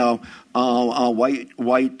about white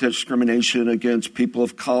discrimination against people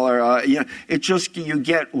of color." It just you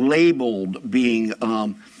get labeled being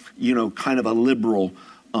kind of a liberal.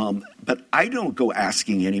 But I don't go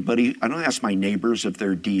asking anybody. I don't ask my neighbors if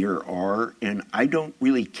they're D or R, and I don't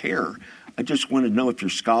really care. I just want to know if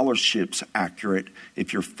your scholarship's accurate,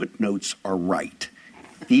 if your footnotes are right.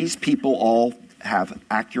 These people all have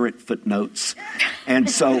accurate footnotes, and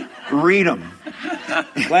so read them.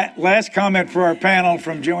 Last comment for our panel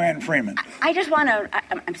from Joanne Freeman. I just want to,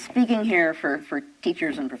 I'm speaking here for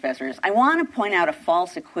teachers and professors. I want to point out a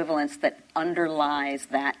false equivalence that underlies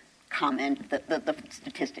that comment, the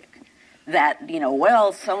statistic, that,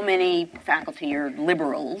 so many faculty are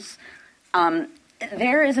liberals.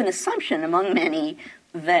 There is an assumption among many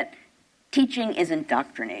that teaching is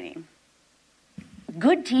indoctrinating.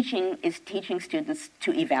 Good teaching is teaching students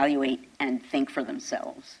to evaluate and think for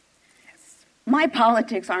themselves. Yes. My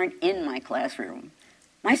politics aren't in my classroom.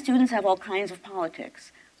 My students have all kinds of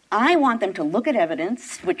politics. I want them to look at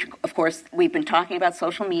evidence, which, of course, we've been talking about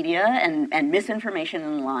social media and misinformation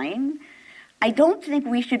online. I don't think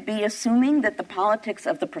we should be assuming that the politics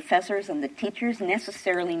of the professors and the teachers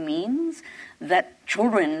necessarily means that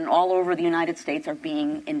children all over the United States are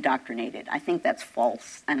being indoctrinated. I think that's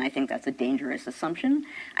false, and I think that's a dangerous assumption.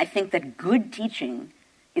 I think that good teaching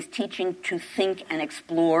is teaching to think and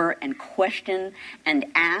explore and question and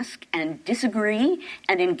ask and disagree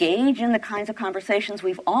and engage in the kinds of conversations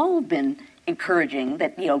we've all been encouraging,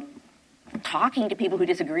 that, talking to people who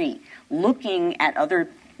disagree, looking at other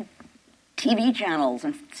TV channels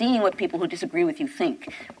and seeing what people who disagree with you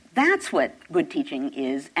think. That's what good teaching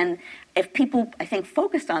is. And if people, I think,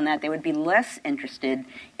 focused on that, they would be less interested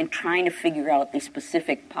in trying to figure out the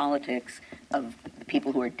specific politics of the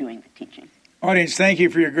people who are doing the teaching. Audience, thank you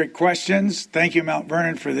for your great questions. Thank you, Mount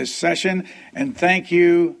Vernon, for this session. And thank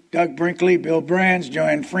you, Doug Brinkley, Bill Brands,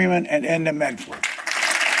 Joanne Freeman, and Edna Medford.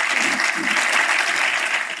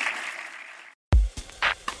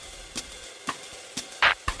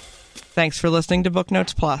 Thanks for listening to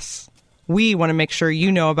Booknotes Plus. We want to make sure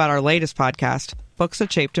you know about our latest podcast, Books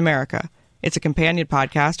That Shaped America. It's a companion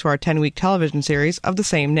podcast to our 10-week television series of the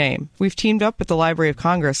same name. We've teamed up with the Library of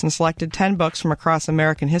Congress and selected 10 books from across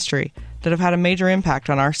American history that have had a major impact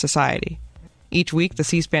on our society. Each week, the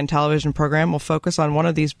C-SPAN television program will focus on one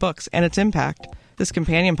of these books and its impact. This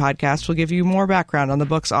companion podcast will give you more background on the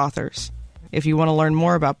book's authors. If you want to learn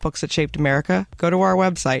more about Books That Shaped America, go to our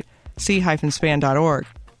website, c-span.org.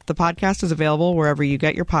 The podcast is available wherever you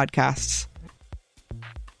get your podcasts.